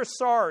extra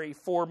sorry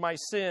for my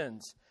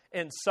sins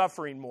and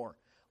suffering more.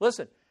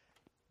 Listen,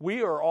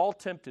 we are all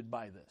tempted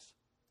by this.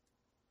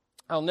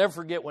 I'll never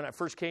forget when I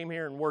first came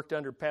here and worked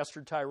under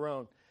Pastor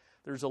Tyrone.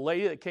 There's a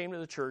lady that came to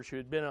the church who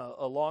had been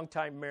a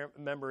long-time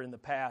member in the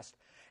past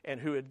and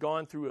who had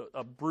gone through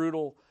a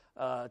brutal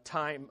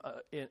time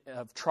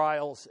of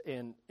trials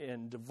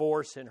and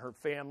divorce in her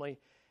family.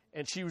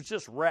 And she was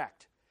just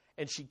wrecked.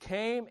 And she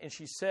came and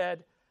she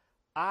said,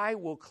 I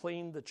will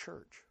clean the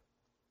church.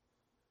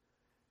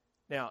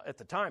 Now, at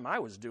the time, I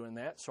was doing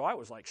that, so I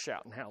was like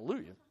shouting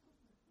hallelujah.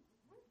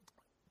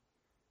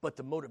 But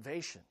the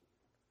motivation,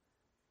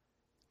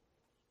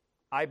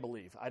 I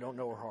believe, I don't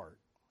know her heart.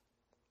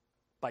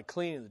 By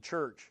cleaning the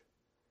church,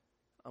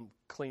 I'm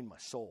cleaning my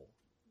soul.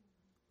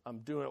 I'm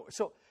doing it.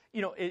 So,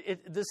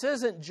 this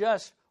isn't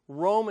just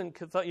Roman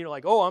Catholic,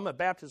 like, oh, I'm a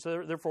Baptist,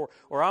 therefore,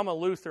 or I'm a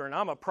Lutheran,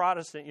 I'm a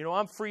Protestant,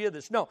 I'm free of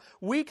this. No,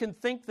 we can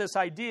think this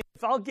idea,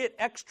 if I'll get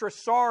extra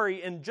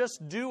sorry and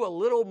just do a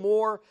little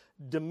more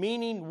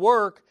demeaning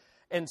work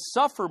and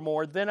suffer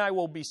more, then I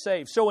will be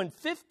saved. So in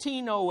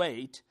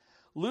 1508,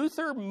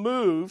 Luther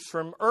moves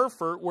from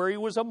Erfurt, where he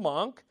was a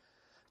monk,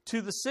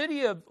 to the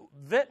city of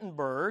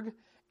Wittenberg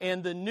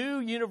and the new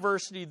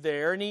university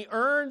there, and he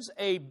earns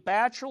a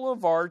Bachelor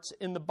of Arts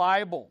in the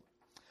Bible.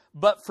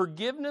 But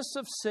forgiveness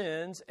of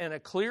sins and a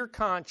clear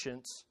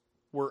conscience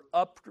were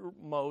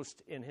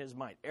uppermost in his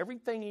mind.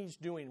 Everything he's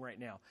doing right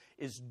now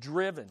is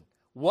driven.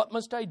 What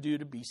must I do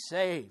to be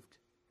saved?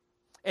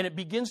 And it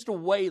begins to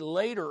weigh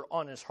later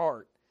on his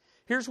heart.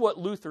 Here's what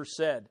Luther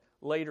said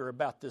later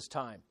about this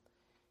time.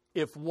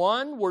 If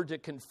one were to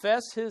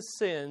confess his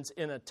sins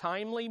in a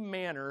timely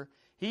manner,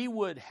 he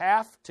would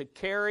have to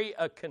carry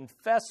a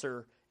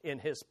confessor in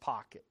his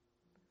pocket.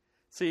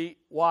 See,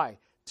 why?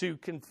 To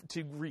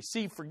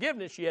receive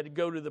forgiveness, you had to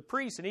go to the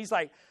priest. And he's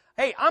like,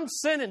 hey, I'm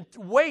sinning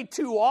way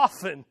too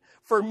often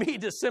for me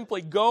to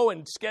simply go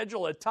and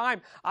schedule a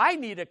time. I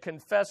need a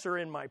confessor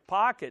in my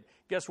pocket.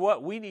 Guess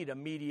what? We need a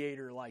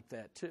mediator like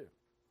that too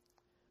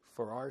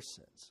for our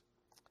sins.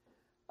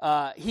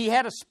 He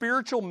had a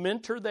spiritual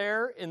mentor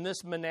there in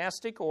this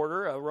monastic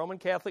order, a Roman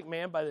Catholic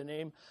man by the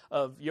name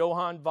of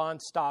Johann von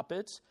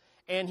Staupitz,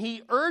 and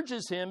he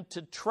urges him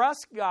to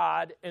trust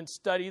God and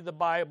study the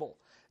Bible.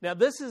 Now,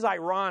 this is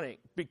ironic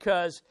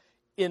because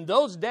in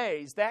those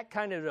days, that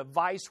kind of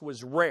advice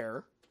was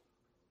rare,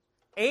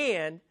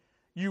 and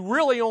you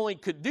really only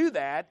could do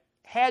that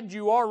had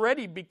you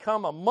already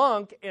become a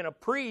monk and a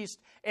priest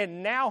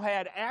and now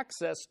had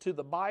access to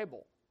the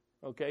Bible.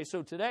 Okay,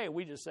 so today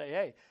we just say,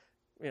 hey,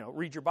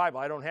 read your Bible.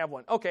 I don't have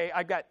one. Okay,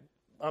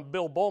 I'm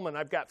Bill Bowman.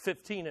 I've got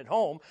 15 at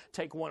home.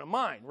 Take one of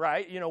mine,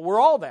 right? We're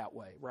all that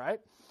way,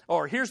 right?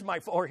 Or here's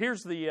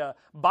the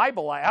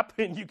Bible app,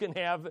 and you can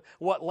have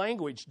what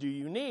language do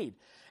you need.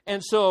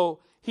 And so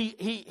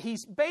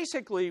he's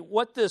basically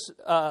what this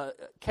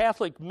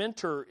Catholic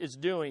mentor is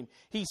doing.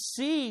 He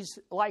sees,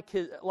 like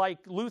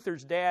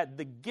Luther's dad,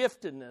 the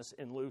giftedness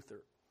in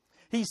Luther.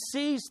 He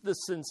sees the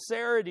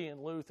sincerity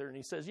in Luther, and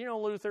he says,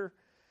 Luther.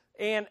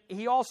 And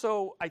he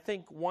also, I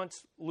think,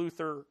 wants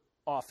Luther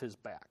off his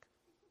back.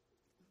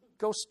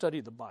 Go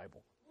study the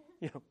Bible.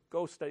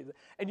 Go study that.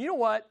 And you know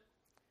what?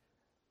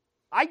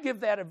 I give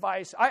that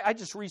advice. I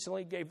just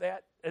recently gave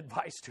that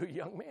advice to a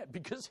young man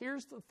because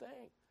here's the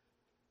thing.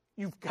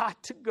 You've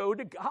got to go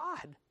to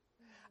God.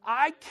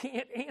 I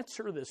can't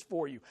answer this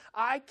for you.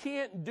 I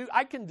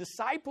can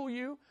disciple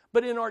you,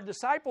 but in our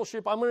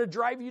discipleship, I'm going to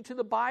drive you to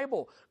the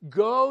Bible.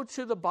 Go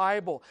to the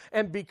Bible.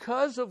 And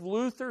because of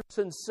Luther's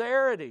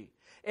sincerity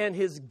and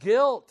his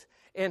guilt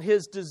and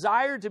his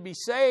desire to be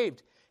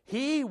saved,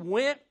 he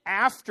went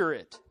after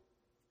it,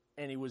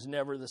 and he was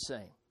never the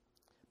same.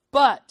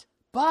 But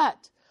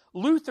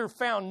Luther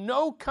found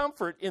no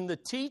comfort in the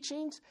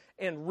teachings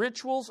and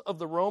rituals of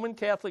the Roman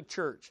Catholic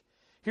Church.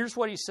 Here's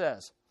what he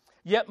says.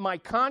 Yet my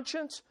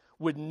conscience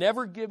would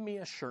never give me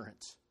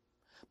assurance.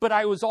 But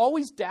I was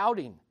always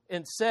doubting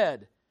and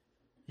said,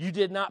 you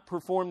did not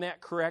perform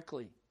that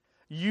correctly.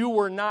 You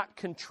were not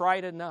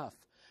contrite enough.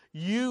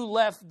 You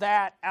left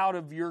that out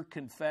of your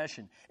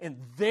confession. And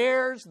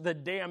there's the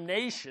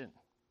damnation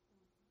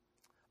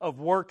of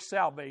work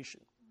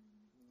salvation.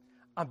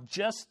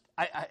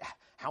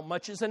 How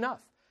much is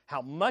enough?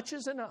 How much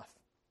is enough?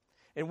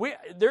 And we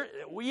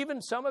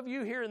even some of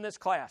you here in this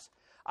class,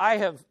 I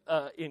have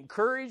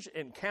encouraged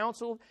and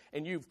counseled,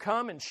 and you've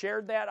come and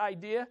shared that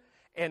idea,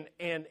 and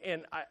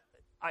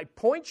I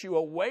point you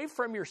away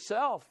from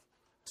yourself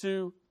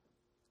to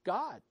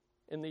God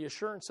in the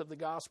assurance of the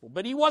gospel.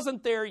 But he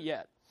wasn't there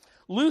yet.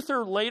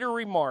 Luther later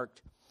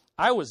remarked,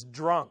 I was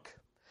drunk,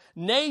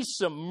 nay,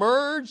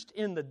 submerged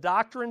in the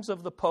doctrines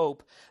of the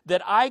Pope,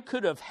 that I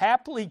could have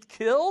happily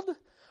killed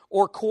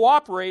or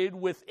cooperated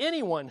with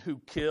anyone who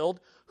killed,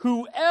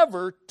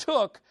 whoever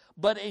took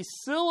but a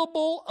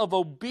syllable of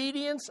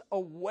obedience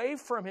away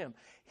from him.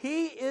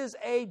 He is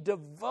a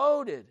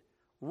devoted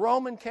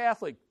Roman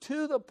Catholic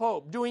to the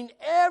Pope, doing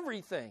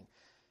everything.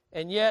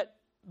 And yet,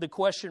 the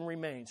question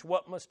remains,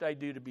 what must I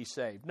do to be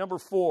saved? Number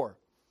 4,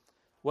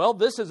 well,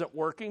 this isn't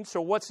working,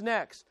 so what's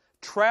next?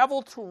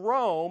 Travel to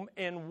Rome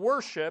and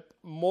worship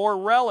more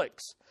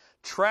relics.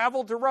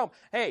 Travel to Rome.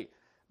 Hey,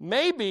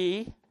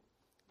 maybe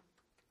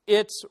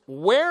it's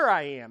where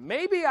I am.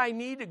 Maybe I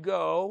need to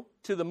go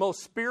to the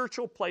most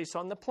spiritual place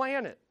on the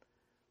planet,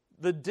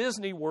 the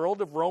Disney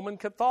World of Roman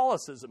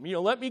Catholicism.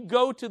 Let me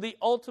go to the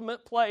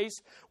ultimate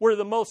place where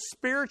the most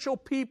spiritual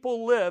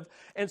people live.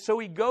 And so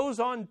he goes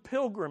on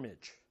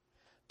pilgrimage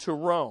to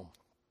Rome.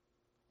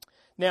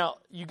 Now,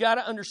 you got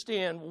to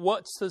understand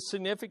what's the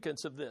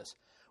significance of this.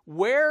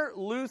 Where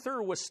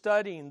Luther was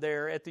studying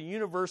there at the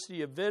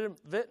University of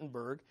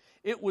Wittenberg,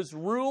 it was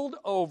ruled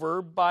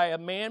over by a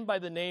man by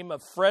the name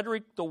of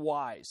Frederick the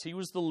Wise. He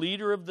was the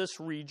leader of this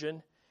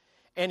region,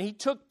 and he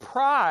took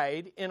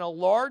pride in a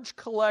large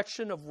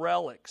collection of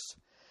relics.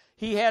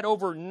 He had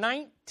over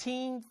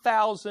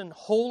 19,000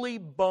 holy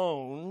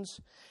bones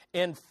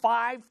and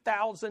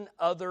 5,000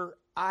 other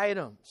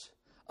items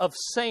of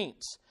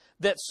saints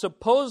that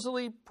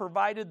supposedly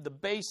provided the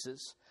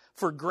basis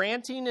for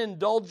granting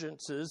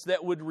indulgences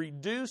that would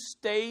reduce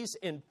stays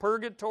in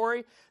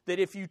purgatory, that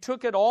if you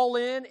took it all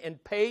in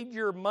and paid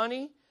your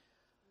money,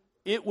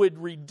 it would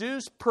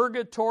reduce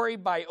purgatory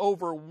by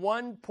over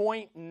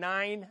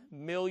 1.9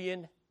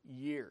 million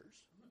years.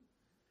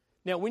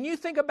 Now, when you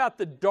think about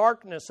the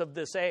darkness of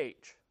this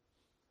age,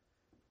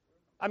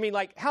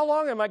 how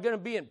long am I going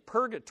to be in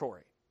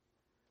purgatory?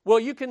 Well,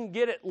 you can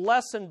get it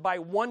lessened by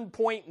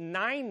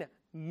 1.9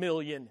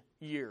 million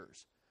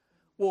years.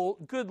 Well,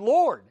 good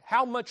Lord,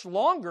 how much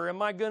longer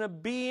am I going to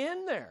be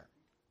in there?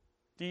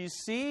 Do you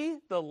see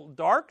the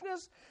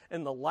darkness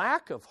and the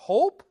lack of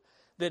hope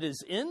that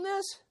is in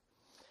this?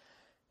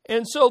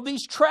 And so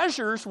these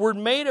treasures were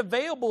made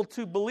available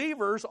to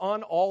believers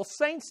on All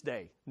Saints'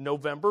 Day,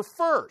 November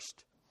 1st.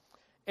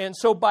 And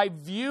so by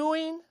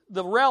viewing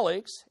the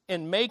relics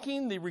and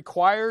making the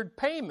required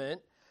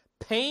payment,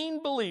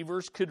 paying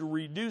believers could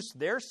reduce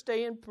their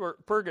stay in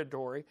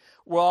purgatory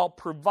while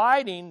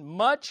providing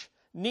much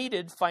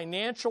needed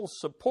financial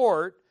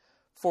support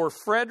for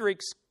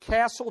Frederick's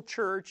Castle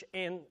Church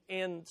and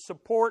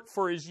support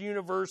for his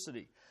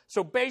university.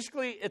 So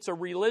basically, it's a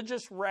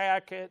religious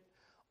racket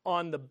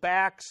on the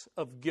backs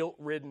of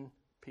guilt-ridden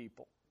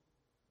people.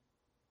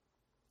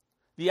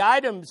 The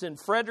items in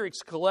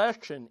Frederick's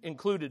collection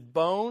included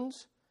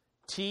bones,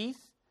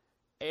 teeth,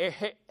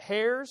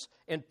 hairs,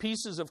 and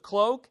pieces of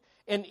cloak,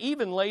 and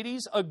even,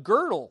 ladies, a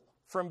girdle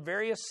from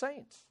various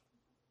saints.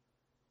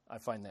 I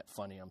find that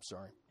funny, I'm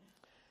sorry.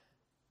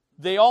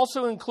 They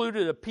also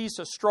included a piece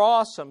of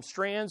straw, some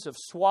strands of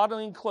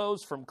swaddling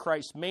clothes from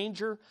Christ's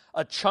manger,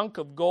 a chunk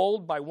of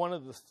gold by one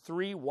of the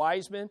 3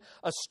 wise men,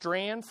 a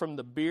strand from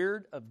the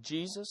beard of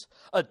Jesus,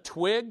 a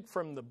twig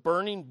from the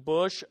burning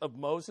bush of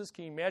Moses.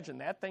 Can you imagine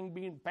that thing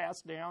being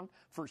passed down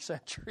for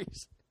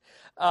centuries?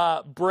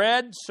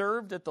 Bread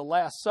served at the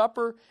Last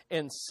Supper,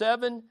 and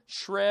 7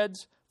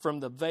 shreds from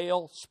the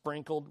veil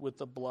sprinkled with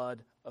the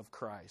blood of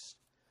Christ.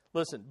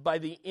 Listen, by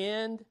the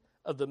end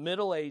of the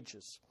Middle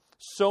Ages,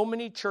 so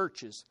many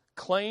churches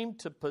claimed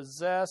to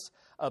possess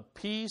a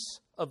piece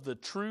of the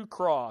true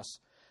cross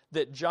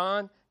that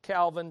John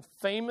Calvin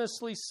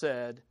famously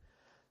said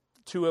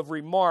to have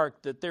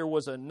remarked that there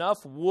was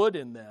enough wood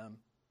in them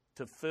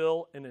to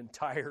fill an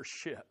entire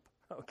ship.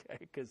 Okay,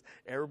 because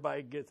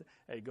everybody gets,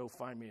 hey, go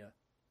find me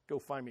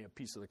a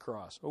piece of the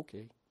cross.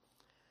 Okay.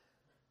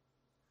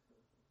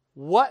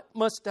 What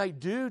must I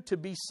do to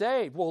be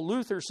saved? Well,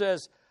 Luther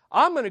says,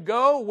 I'm going to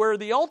go where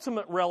the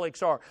ultimate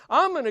relics are.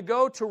 I'm going to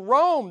go to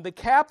Rome, the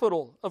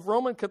capital of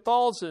Roman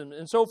Catholicism.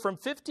 And so from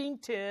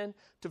 1510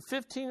 to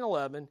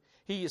 1511,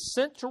 he is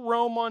sent to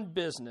Rome on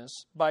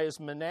business by his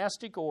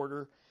monastic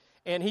order,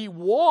 and he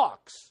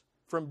walks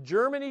from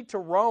Germany to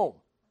Rome.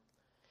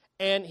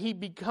 And he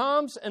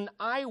becomes an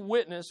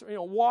eyewitness,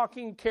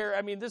 walking care.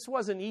 This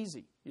wasn't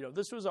easy.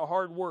 This was a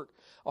hard work,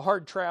 a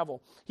hard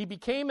travel. He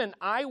became an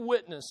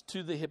eyewitness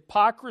to the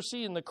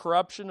hypocrisy and the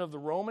corruption of the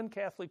Roman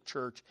Catholic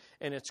Church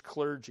and its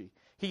clergy.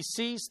 He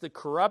sees the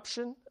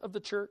corruption of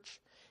the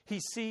church. He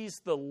sees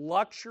the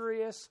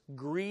luxurious,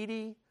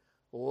 greedy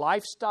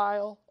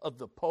lifestyle of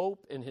the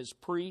Pope and his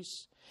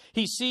priests.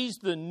 He sees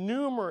the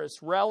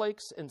numerous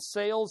relics and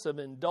sales of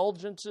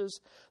indulgences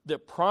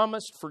that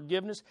promised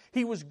forgiveness.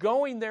 He was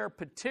going there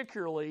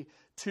particularly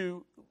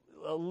to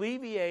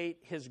alleviate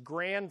his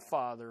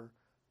grandfather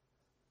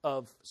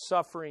of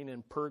suffering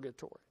in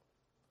purgatory.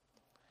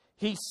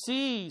 He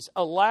sees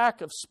a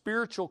lack of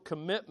spiritual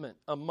commitment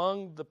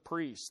among the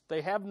priests.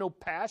 They have no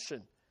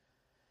passion.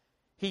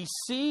 He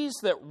sees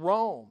that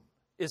Rome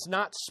is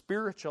not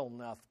spiritual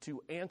enough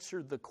to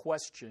answer the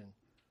question,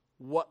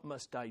 what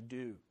must I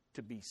do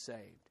to be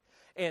saved?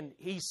 And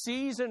he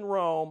sees in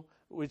Rome,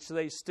 which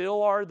they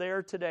still are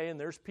there today, and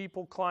there's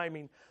people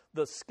climbing,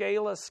 the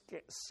Scala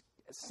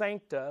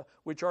Sancta,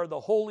 which are the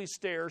holy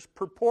stairs,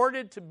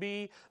 purported to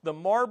be the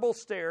marble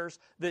stairs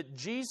that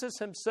Jesus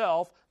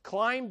himself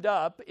climbed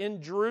up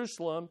in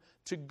Jerusalem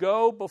to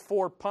go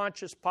before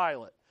Pontius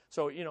Pilate.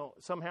 So,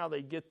 somehow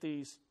they get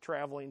these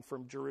traveling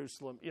from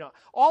Jerusalem.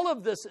 All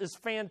of this is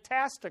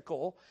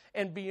fantastical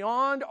and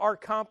beyond our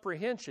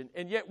comprehension.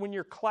 And yet when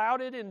you're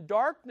clouded in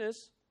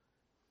darkness,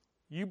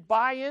 you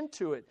buy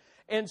into it.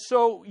 And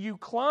so you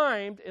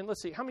climbed, and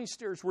let's see, how many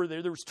stairs were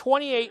there? There was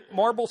 28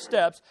 marble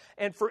steps,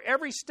 and for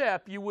every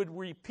step you would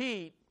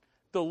repeat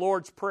the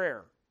Lord's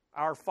Prayer,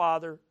 Our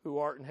Father who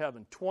art in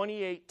heaven,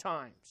 28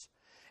 times.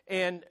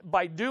 And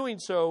by doing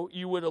so,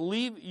 you would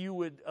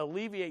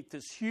alleviate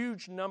this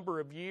huge number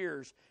of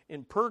years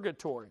in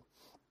purgatory.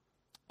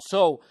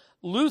 So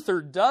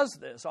Luther does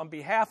this on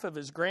behalf of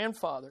his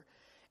grandfather.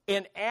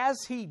 And as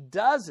he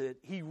does it,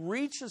 he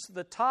reaches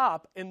the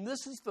top. And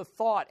this is the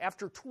thought.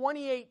 After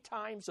 28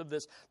 times of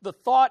this, the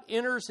thought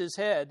enters his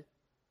head.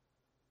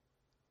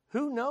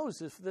 Who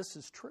knows if this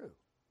is true?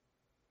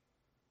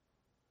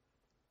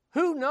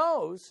 Who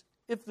knows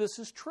if this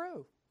is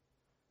true?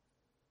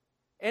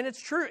 And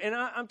it's true. And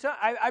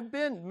I've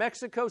been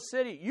Mexico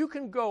City. You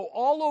can go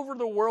all over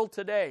the world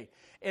today,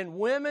 and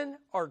women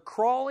are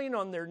crawling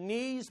on their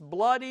knees,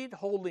 bloodied,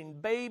 holding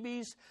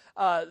babies.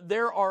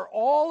 There are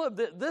all of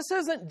this. This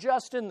isn't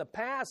just in the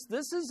past.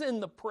 This is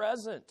in the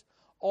present,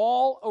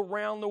 all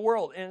around the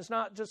world. And it's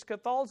not just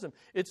Catholicism.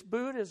 It's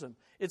Buddhism.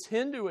 It's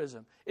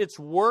Hinduism. It's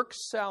works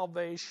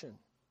salvation.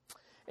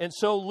 And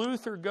so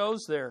Luther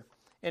goes there,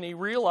 and he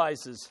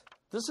realizes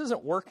this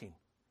isn't working.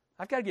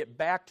 I've got to get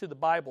back to the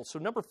Bible. So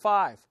number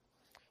 5,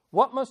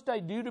 what must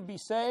I do to be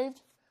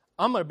saved?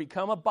 I'm going to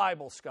become a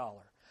Bible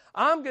scholar.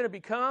 I'm going to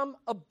become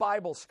a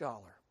Bible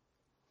scholar.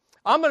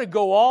 I'm going to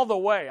go all the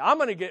way. I'm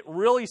going to get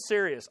really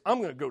serious. I'm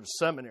going to go to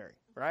seminary,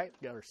 right?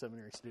 Got our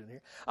seminary student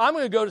here. I'm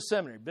going to go to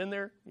seminary. Been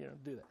there?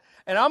 Do that.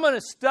 And I'm going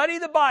to study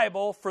the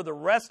Bible for the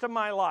rest of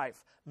my life.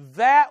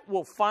 That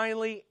will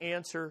finally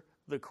answer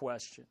the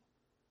question.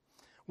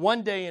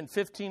 One day in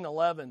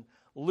 1511,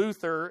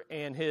 Luther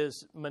and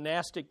his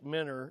monastic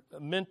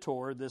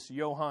mentor, this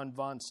Johann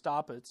von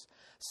Staupitz,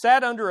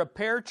 sat under a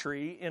pear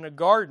tree in a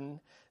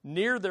garden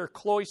near their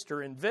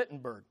cloister in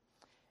Wittenberg.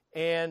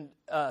 And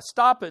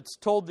Staupitz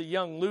told the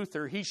young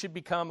Luther he should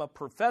become a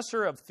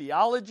professor of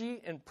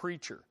theology and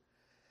preacher.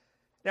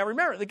 Now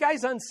remember, the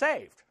guy's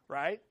unsaved,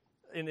 right,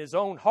 in his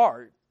own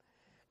heart.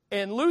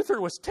 And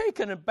Luther was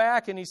taken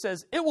aback, and he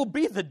says, "It will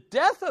be the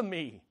death of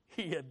me,"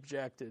 he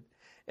objected.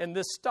 And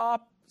this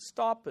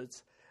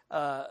Staupitz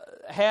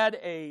had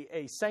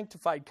a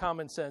sanctified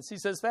common sense. He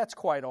says, that's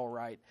quite all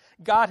right.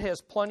 God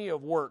has plenty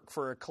of work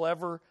for a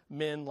clever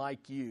men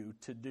like you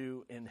to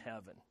do in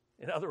heaven.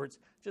 In other words,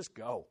 just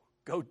go.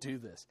 Go do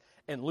this.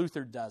 And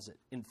Luther does it.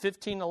 In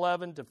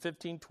 1511 to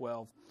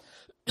 1512,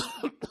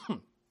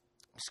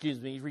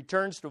 he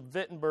returns to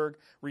Wittenberg,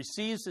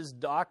 receives his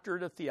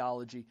doctorate of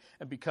theology,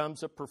 and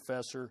becomes a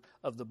professor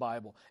of the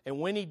Bible. And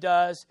when he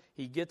does,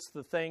 he gets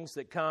the things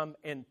that come,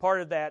 and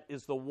part of that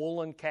is the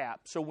woolen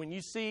cap. So when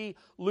you see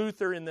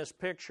Luther in this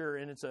picture,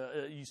 and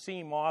you see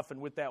him often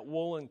with that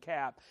woolen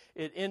cap,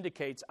 it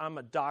indicates, I'm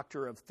a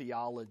doctor of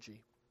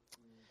theology.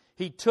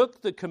 He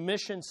took the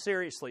commission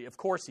seriously. Of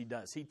course he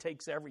does. He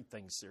takes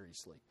everything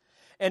seriously.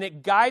 And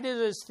it guided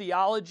his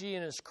theology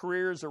and his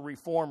career as a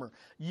reformer.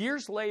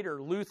 Years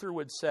later, Luther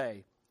would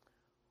say,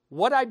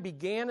 what I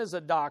began as a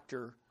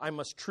doctor, I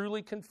must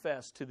truly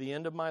confess to the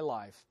end of my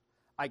life,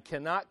 I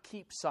cannot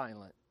keep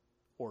silent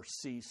or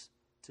cease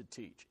to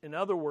teach. In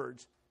other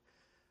words,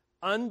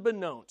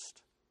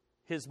 unbeknownst,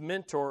 his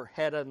mentor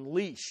had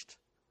unleashed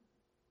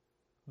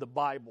the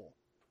Bible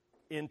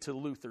into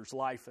Luther's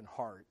life and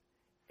heart,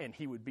 and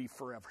he would be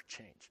forever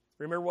changed.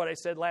 Remember what I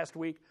said last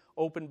week?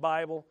 Open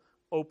Bible,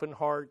 open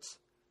hearts,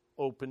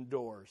 open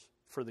doors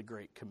for the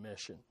Great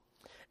Commission.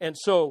 And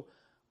so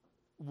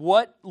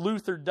what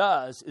Luther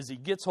does is he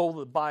gets hold of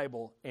the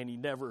Bible and he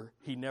never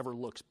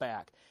looks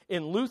back.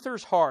 In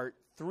Luther's heart,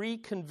 3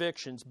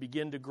 convictions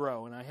begin to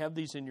grow, and I have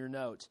these in your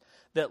notes,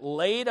 that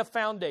laid a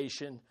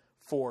foundation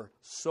for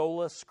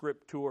sola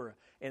scriptura.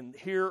 And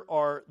here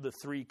are the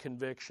 3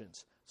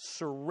 convictions.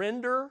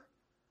 Surrender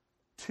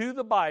to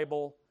the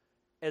Bible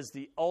as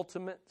the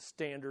ultimate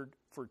standard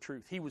for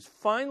truth. He was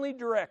finally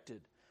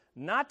directed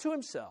not to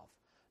himself,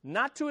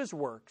 not to his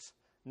works,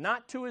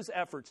 not to his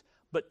efforts,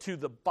 but to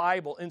the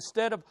Bible.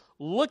 Instead of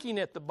looking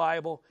at the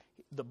Bible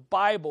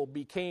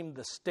became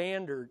the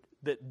standard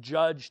that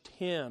judged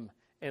him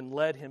and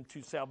led him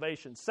to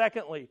salvation.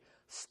 Secondly,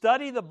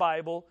 study the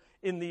Bible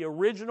in the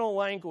original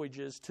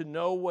languages to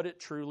know what it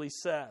truly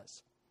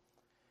says.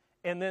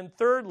 And then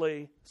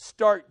thirdly,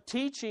 start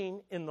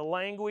teaching in the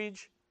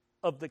language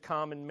of the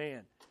common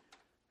man.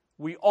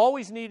 We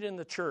always need in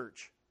the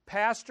church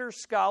pastors,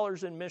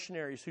 scholars, and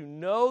missionaries who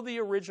know the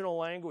original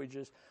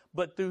languages,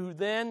 but who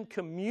then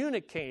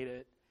communicate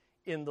it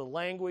in the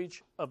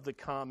language of the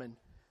common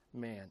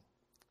man.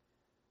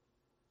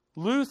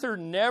 Luther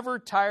never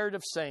tired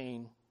of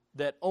saying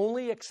that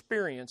only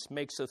experience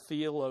makes a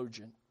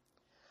theologian.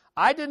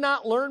 I did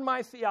not learn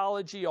my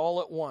theology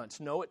all at once.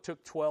 No, it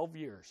took 12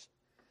 years.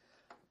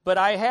 but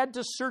I had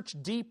to search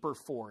deeper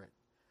for it,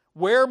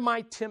 where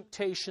my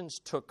temptations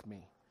took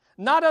me.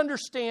 Not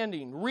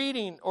understanding,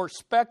 reading, or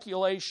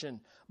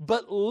speculation,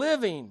 but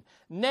living,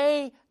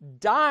 nay,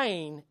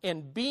 dying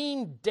and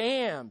being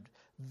damned.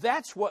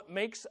 That's what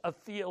makes a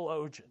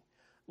theologian.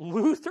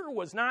 Luther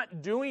was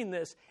not doing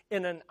this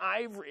in an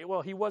ivory,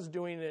 well, he was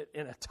doing it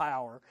in a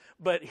tower,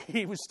 but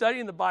he was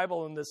studying the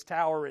Bible in this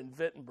tower in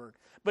Wittenberg.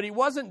 But he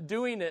wasn't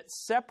doing it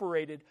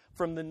separated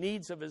from the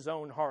needs of his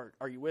own heart.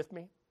 Are you with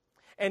me?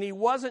 And he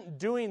wasn't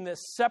doing this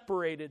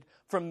separated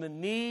from the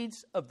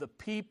needs of the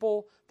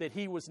people that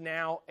he was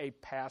now a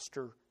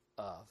pastor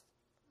of.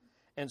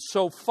 And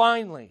so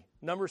finally,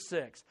 number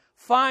 6,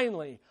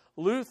 finally,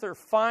 Luther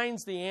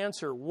finds the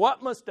answer.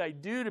 What must I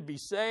do to be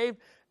saved?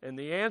 And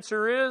the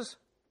answer is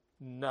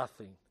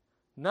nothing.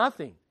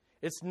 Nothing.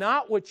 It's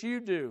not what you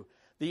do.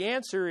 The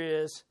answer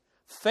is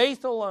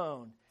faith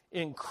alone,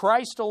 in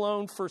Christ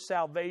alone for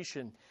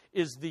salvation,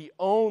 is the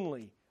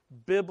only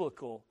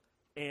biblical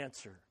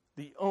answer.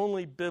 The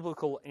only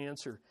biblical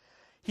answer.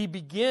 He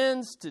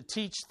begins to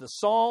teach the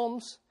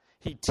Psalms.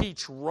 He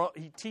teaches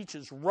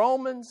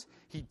Romans.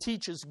 He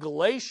teaches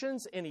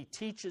Galatians. And he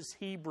teaches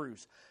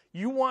Hebrews.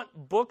 You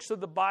want books of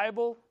the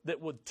Bible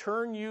that would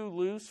turn you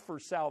loose for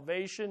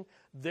salvation?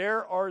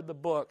 There are the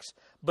books.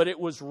 But it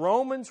was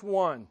Romans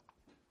 1,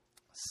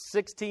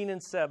 16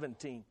 and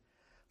 17.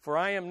 For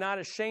I am not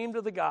ashamed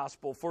of the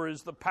gospel, for it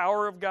is the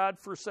power of God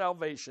for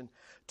salvation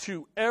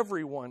to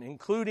everyone,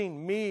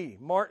 including me,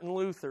 Martin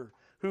Luther,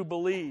 who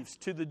believes,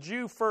 to the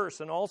Jew first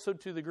and also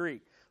to the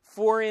Greek.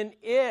 For in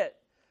it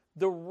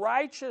the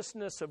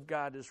righteousness of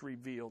God is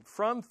revealed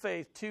from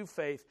faith to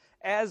faith,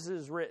 as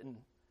is written,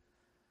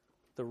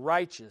 the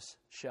righteous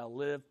shall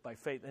live by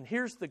faith. And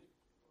here's the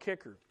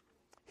kicker.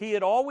 He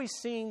had always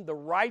seen the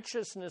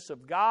righteousness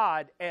of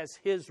God as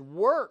his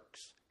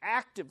works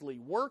actively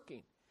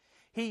working.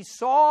 He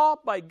saw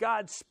by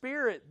God's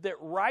Spirit that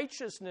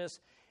righteousness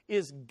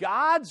is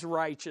God's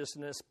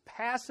righteousness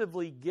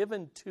passively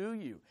given to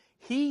you.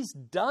 He's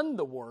done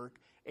the work,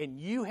 and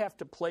you have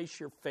to place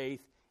your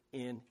faith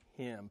in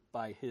Him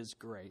by His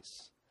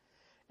grace.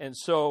 And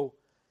so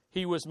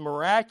he was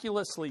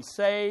miraculously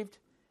saved,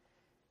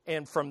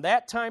 and from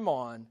that time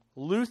on,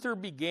 Luther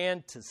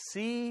began to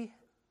see,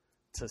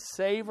 to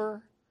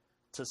savor,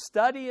 to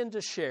study, and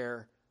to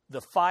share the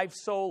 5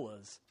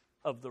 solas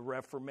of the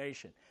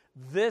Reformation.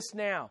 This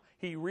now,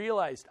 he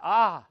realized,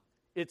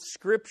 it's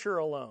Scripture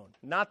alone,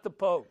 not the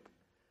Pope,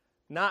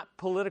 not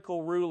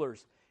political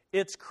rulers.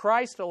 It's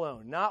Christ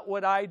alone, not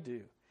what I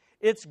do.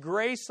 It's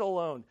grace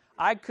alone.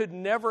 I could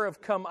never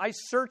have come. I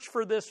searched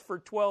for this for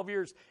 12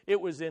 years.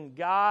 It was in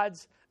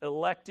God's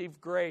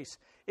elective grace.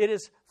 It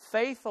is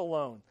faith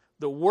alone.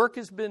 The work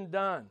has been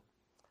done.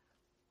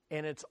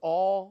 And it's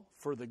all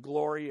for the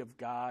glory of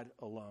God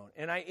alone.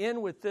 And I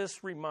end with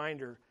this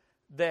reminder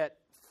that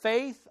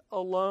faith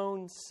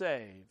alone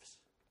saves,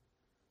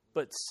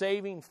 but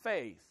saving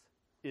faith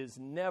is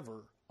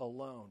never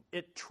alone.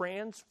 It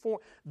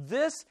transforms.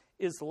 This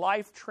is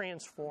life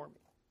transforming.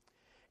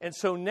 And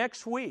so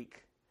next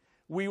week,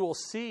 we will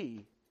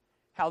see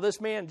how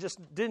this man just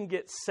didn't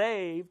get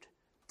saved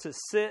to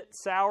sit,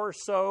 sour,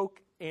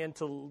 soak, and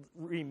to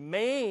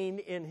remain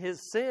in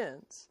his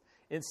sins.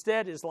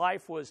 Instead, his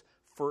life was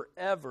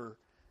forever,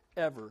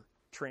 ever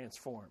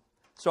transformed.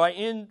 So I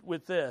end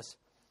with this.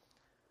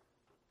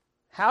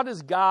 How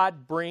does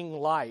God bring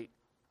light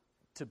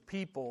to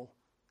people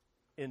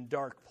in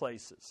dark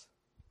places?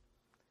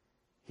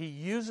 He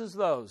uses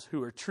those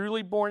who are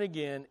truly born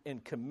again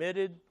and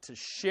committed to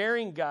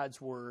sharing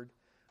God's word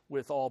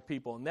with all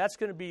people. And that's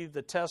going to be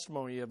the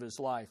testimony of his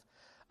life.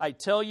 I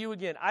tell you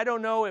again, I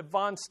don't know if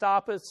von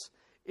Staupitz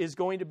is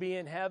going to be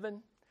in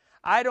heaven.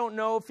 I don't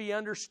know if he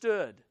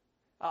understood.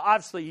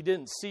 Obviously, he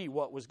didn't see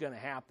what was going to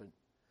happen.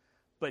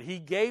 But he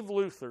gave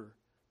Luther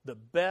the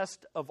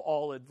best of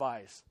all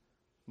advice.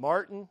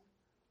 Martin,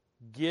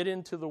 get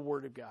into the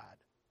Word of God.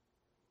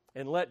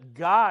 And let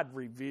God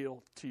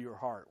reveal to your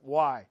heart.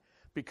 Why?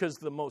 Because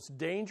the most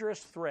dangerous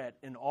threat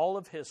in all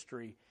of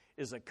history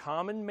is a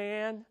common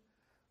man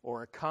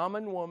or a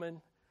common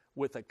woman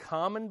with a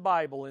common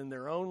Bible in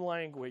their own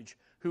language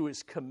who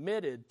is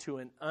committed to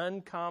an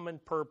uncommon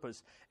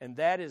purpose, and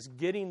that is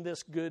getting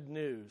this good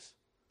news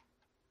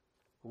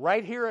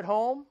right here at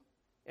home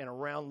and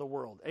around the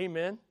world.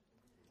 Amen?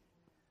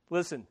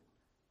 Listen,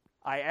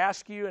 I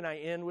ask you, and I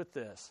end with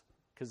this,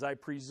 because I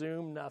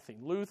presume nothing.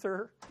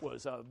 Luther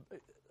was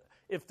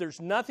if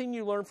there's nothing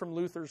you learn from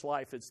Luther's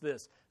life, it's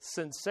this.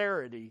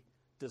 Sincerity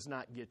does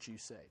not get you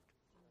saved.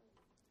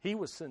 He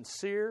was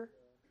sincere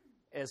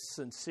as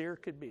sincere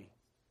could be.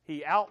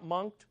 He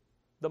outmonked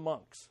the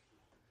monks.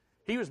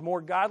 He was more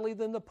godly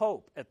than the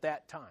Pope at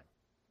that time.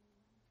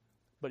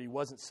 But he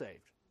wasn't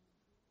saved.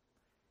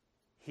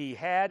 He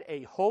had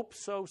a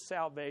hope-so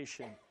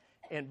salvation.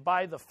 And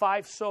by the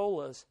 5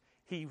 solas,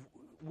 he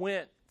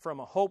went from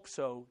a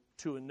hope-so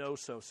to a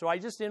no-so. So I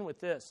just end with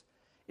this.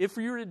 If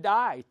you were to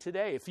die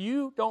today, if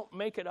you don't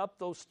make it up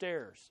those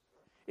stairs,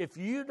 if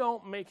you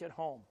don't make it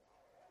home,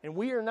 and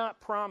we are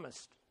not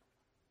promised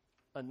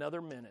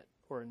another minute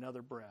or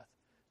another breath,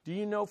 Do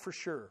you know for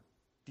sure?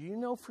 Do you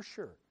know for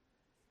sure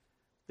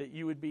that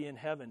you would be in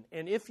heaven?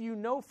 And if you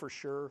know for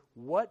sure,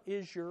 what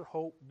is your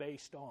hope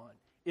based on?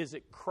 Is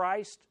it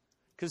Christ?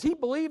 Because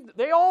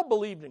they all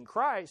believed in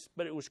Christ,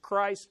 but it was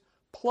Christ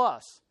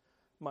plus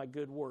my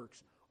good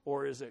works.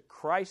 Or is it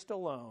Christ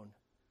alone,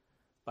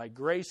 by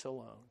grace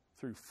alone,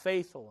 through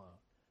faith alone,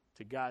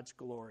 to God's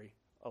glory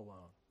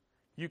alone?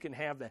 You can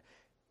have that.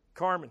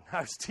 Carmen,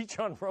 I was teaching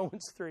on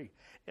Romans 3,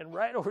 and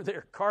right over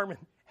there, Carmen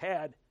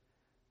had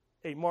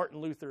a Martin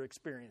Luther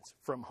experience,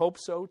 from hope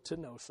so to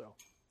know so,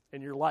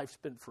 and your life's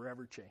been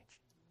forever changed.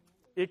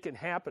 It can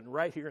happen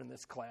right here in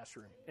this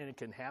classroom, and it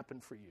can happen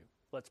for you.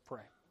 Let's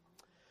pray.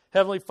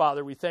 Heavenly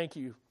Father, we thank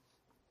you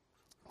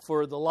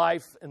for the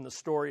life and the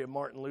story of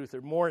Martin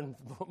Luther. More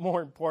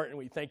important,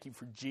 we thank you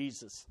for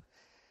Jesus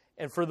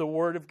and for the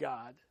Word of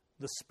God,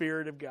 the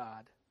Spirit of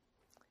God,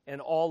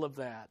 and all of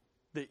that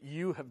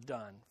you have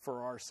done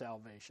for our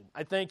salvation.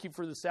 I thank you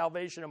for the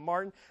salvation of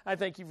Martin. I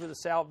thank you for the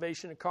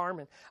salvation of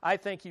Carmen. I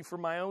thank you for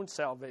my own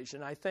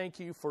salvation. I thank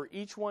you for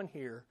each one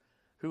here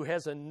who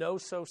has a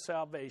no-so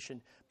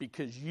salvation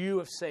because you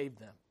have saved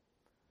them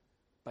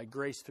by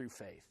grace through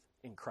faith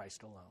in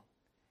Christ alone.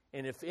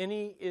 And if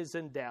any is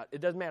in doubt,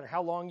 it doesn't matter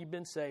how long you've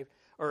been saved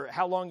or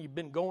how long you've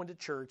been going to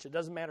church. It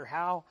doesn't matter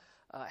how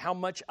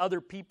much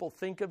other people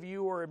think of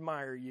you or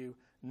admire you.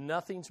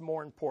 Nothing's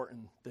more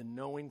important than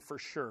knowing for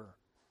sure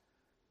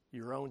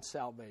your own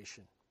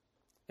salvation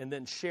and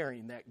then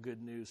sharing that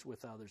good news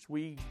with others.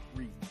 We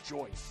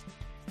rejoice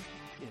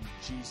in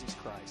Jesus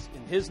Christ.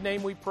 In His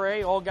name we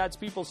pray. All God's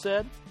people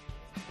said,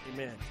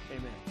 amen.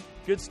 Amen.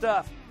 Good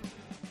stuff.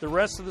 The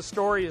rest of the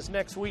story is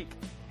next week.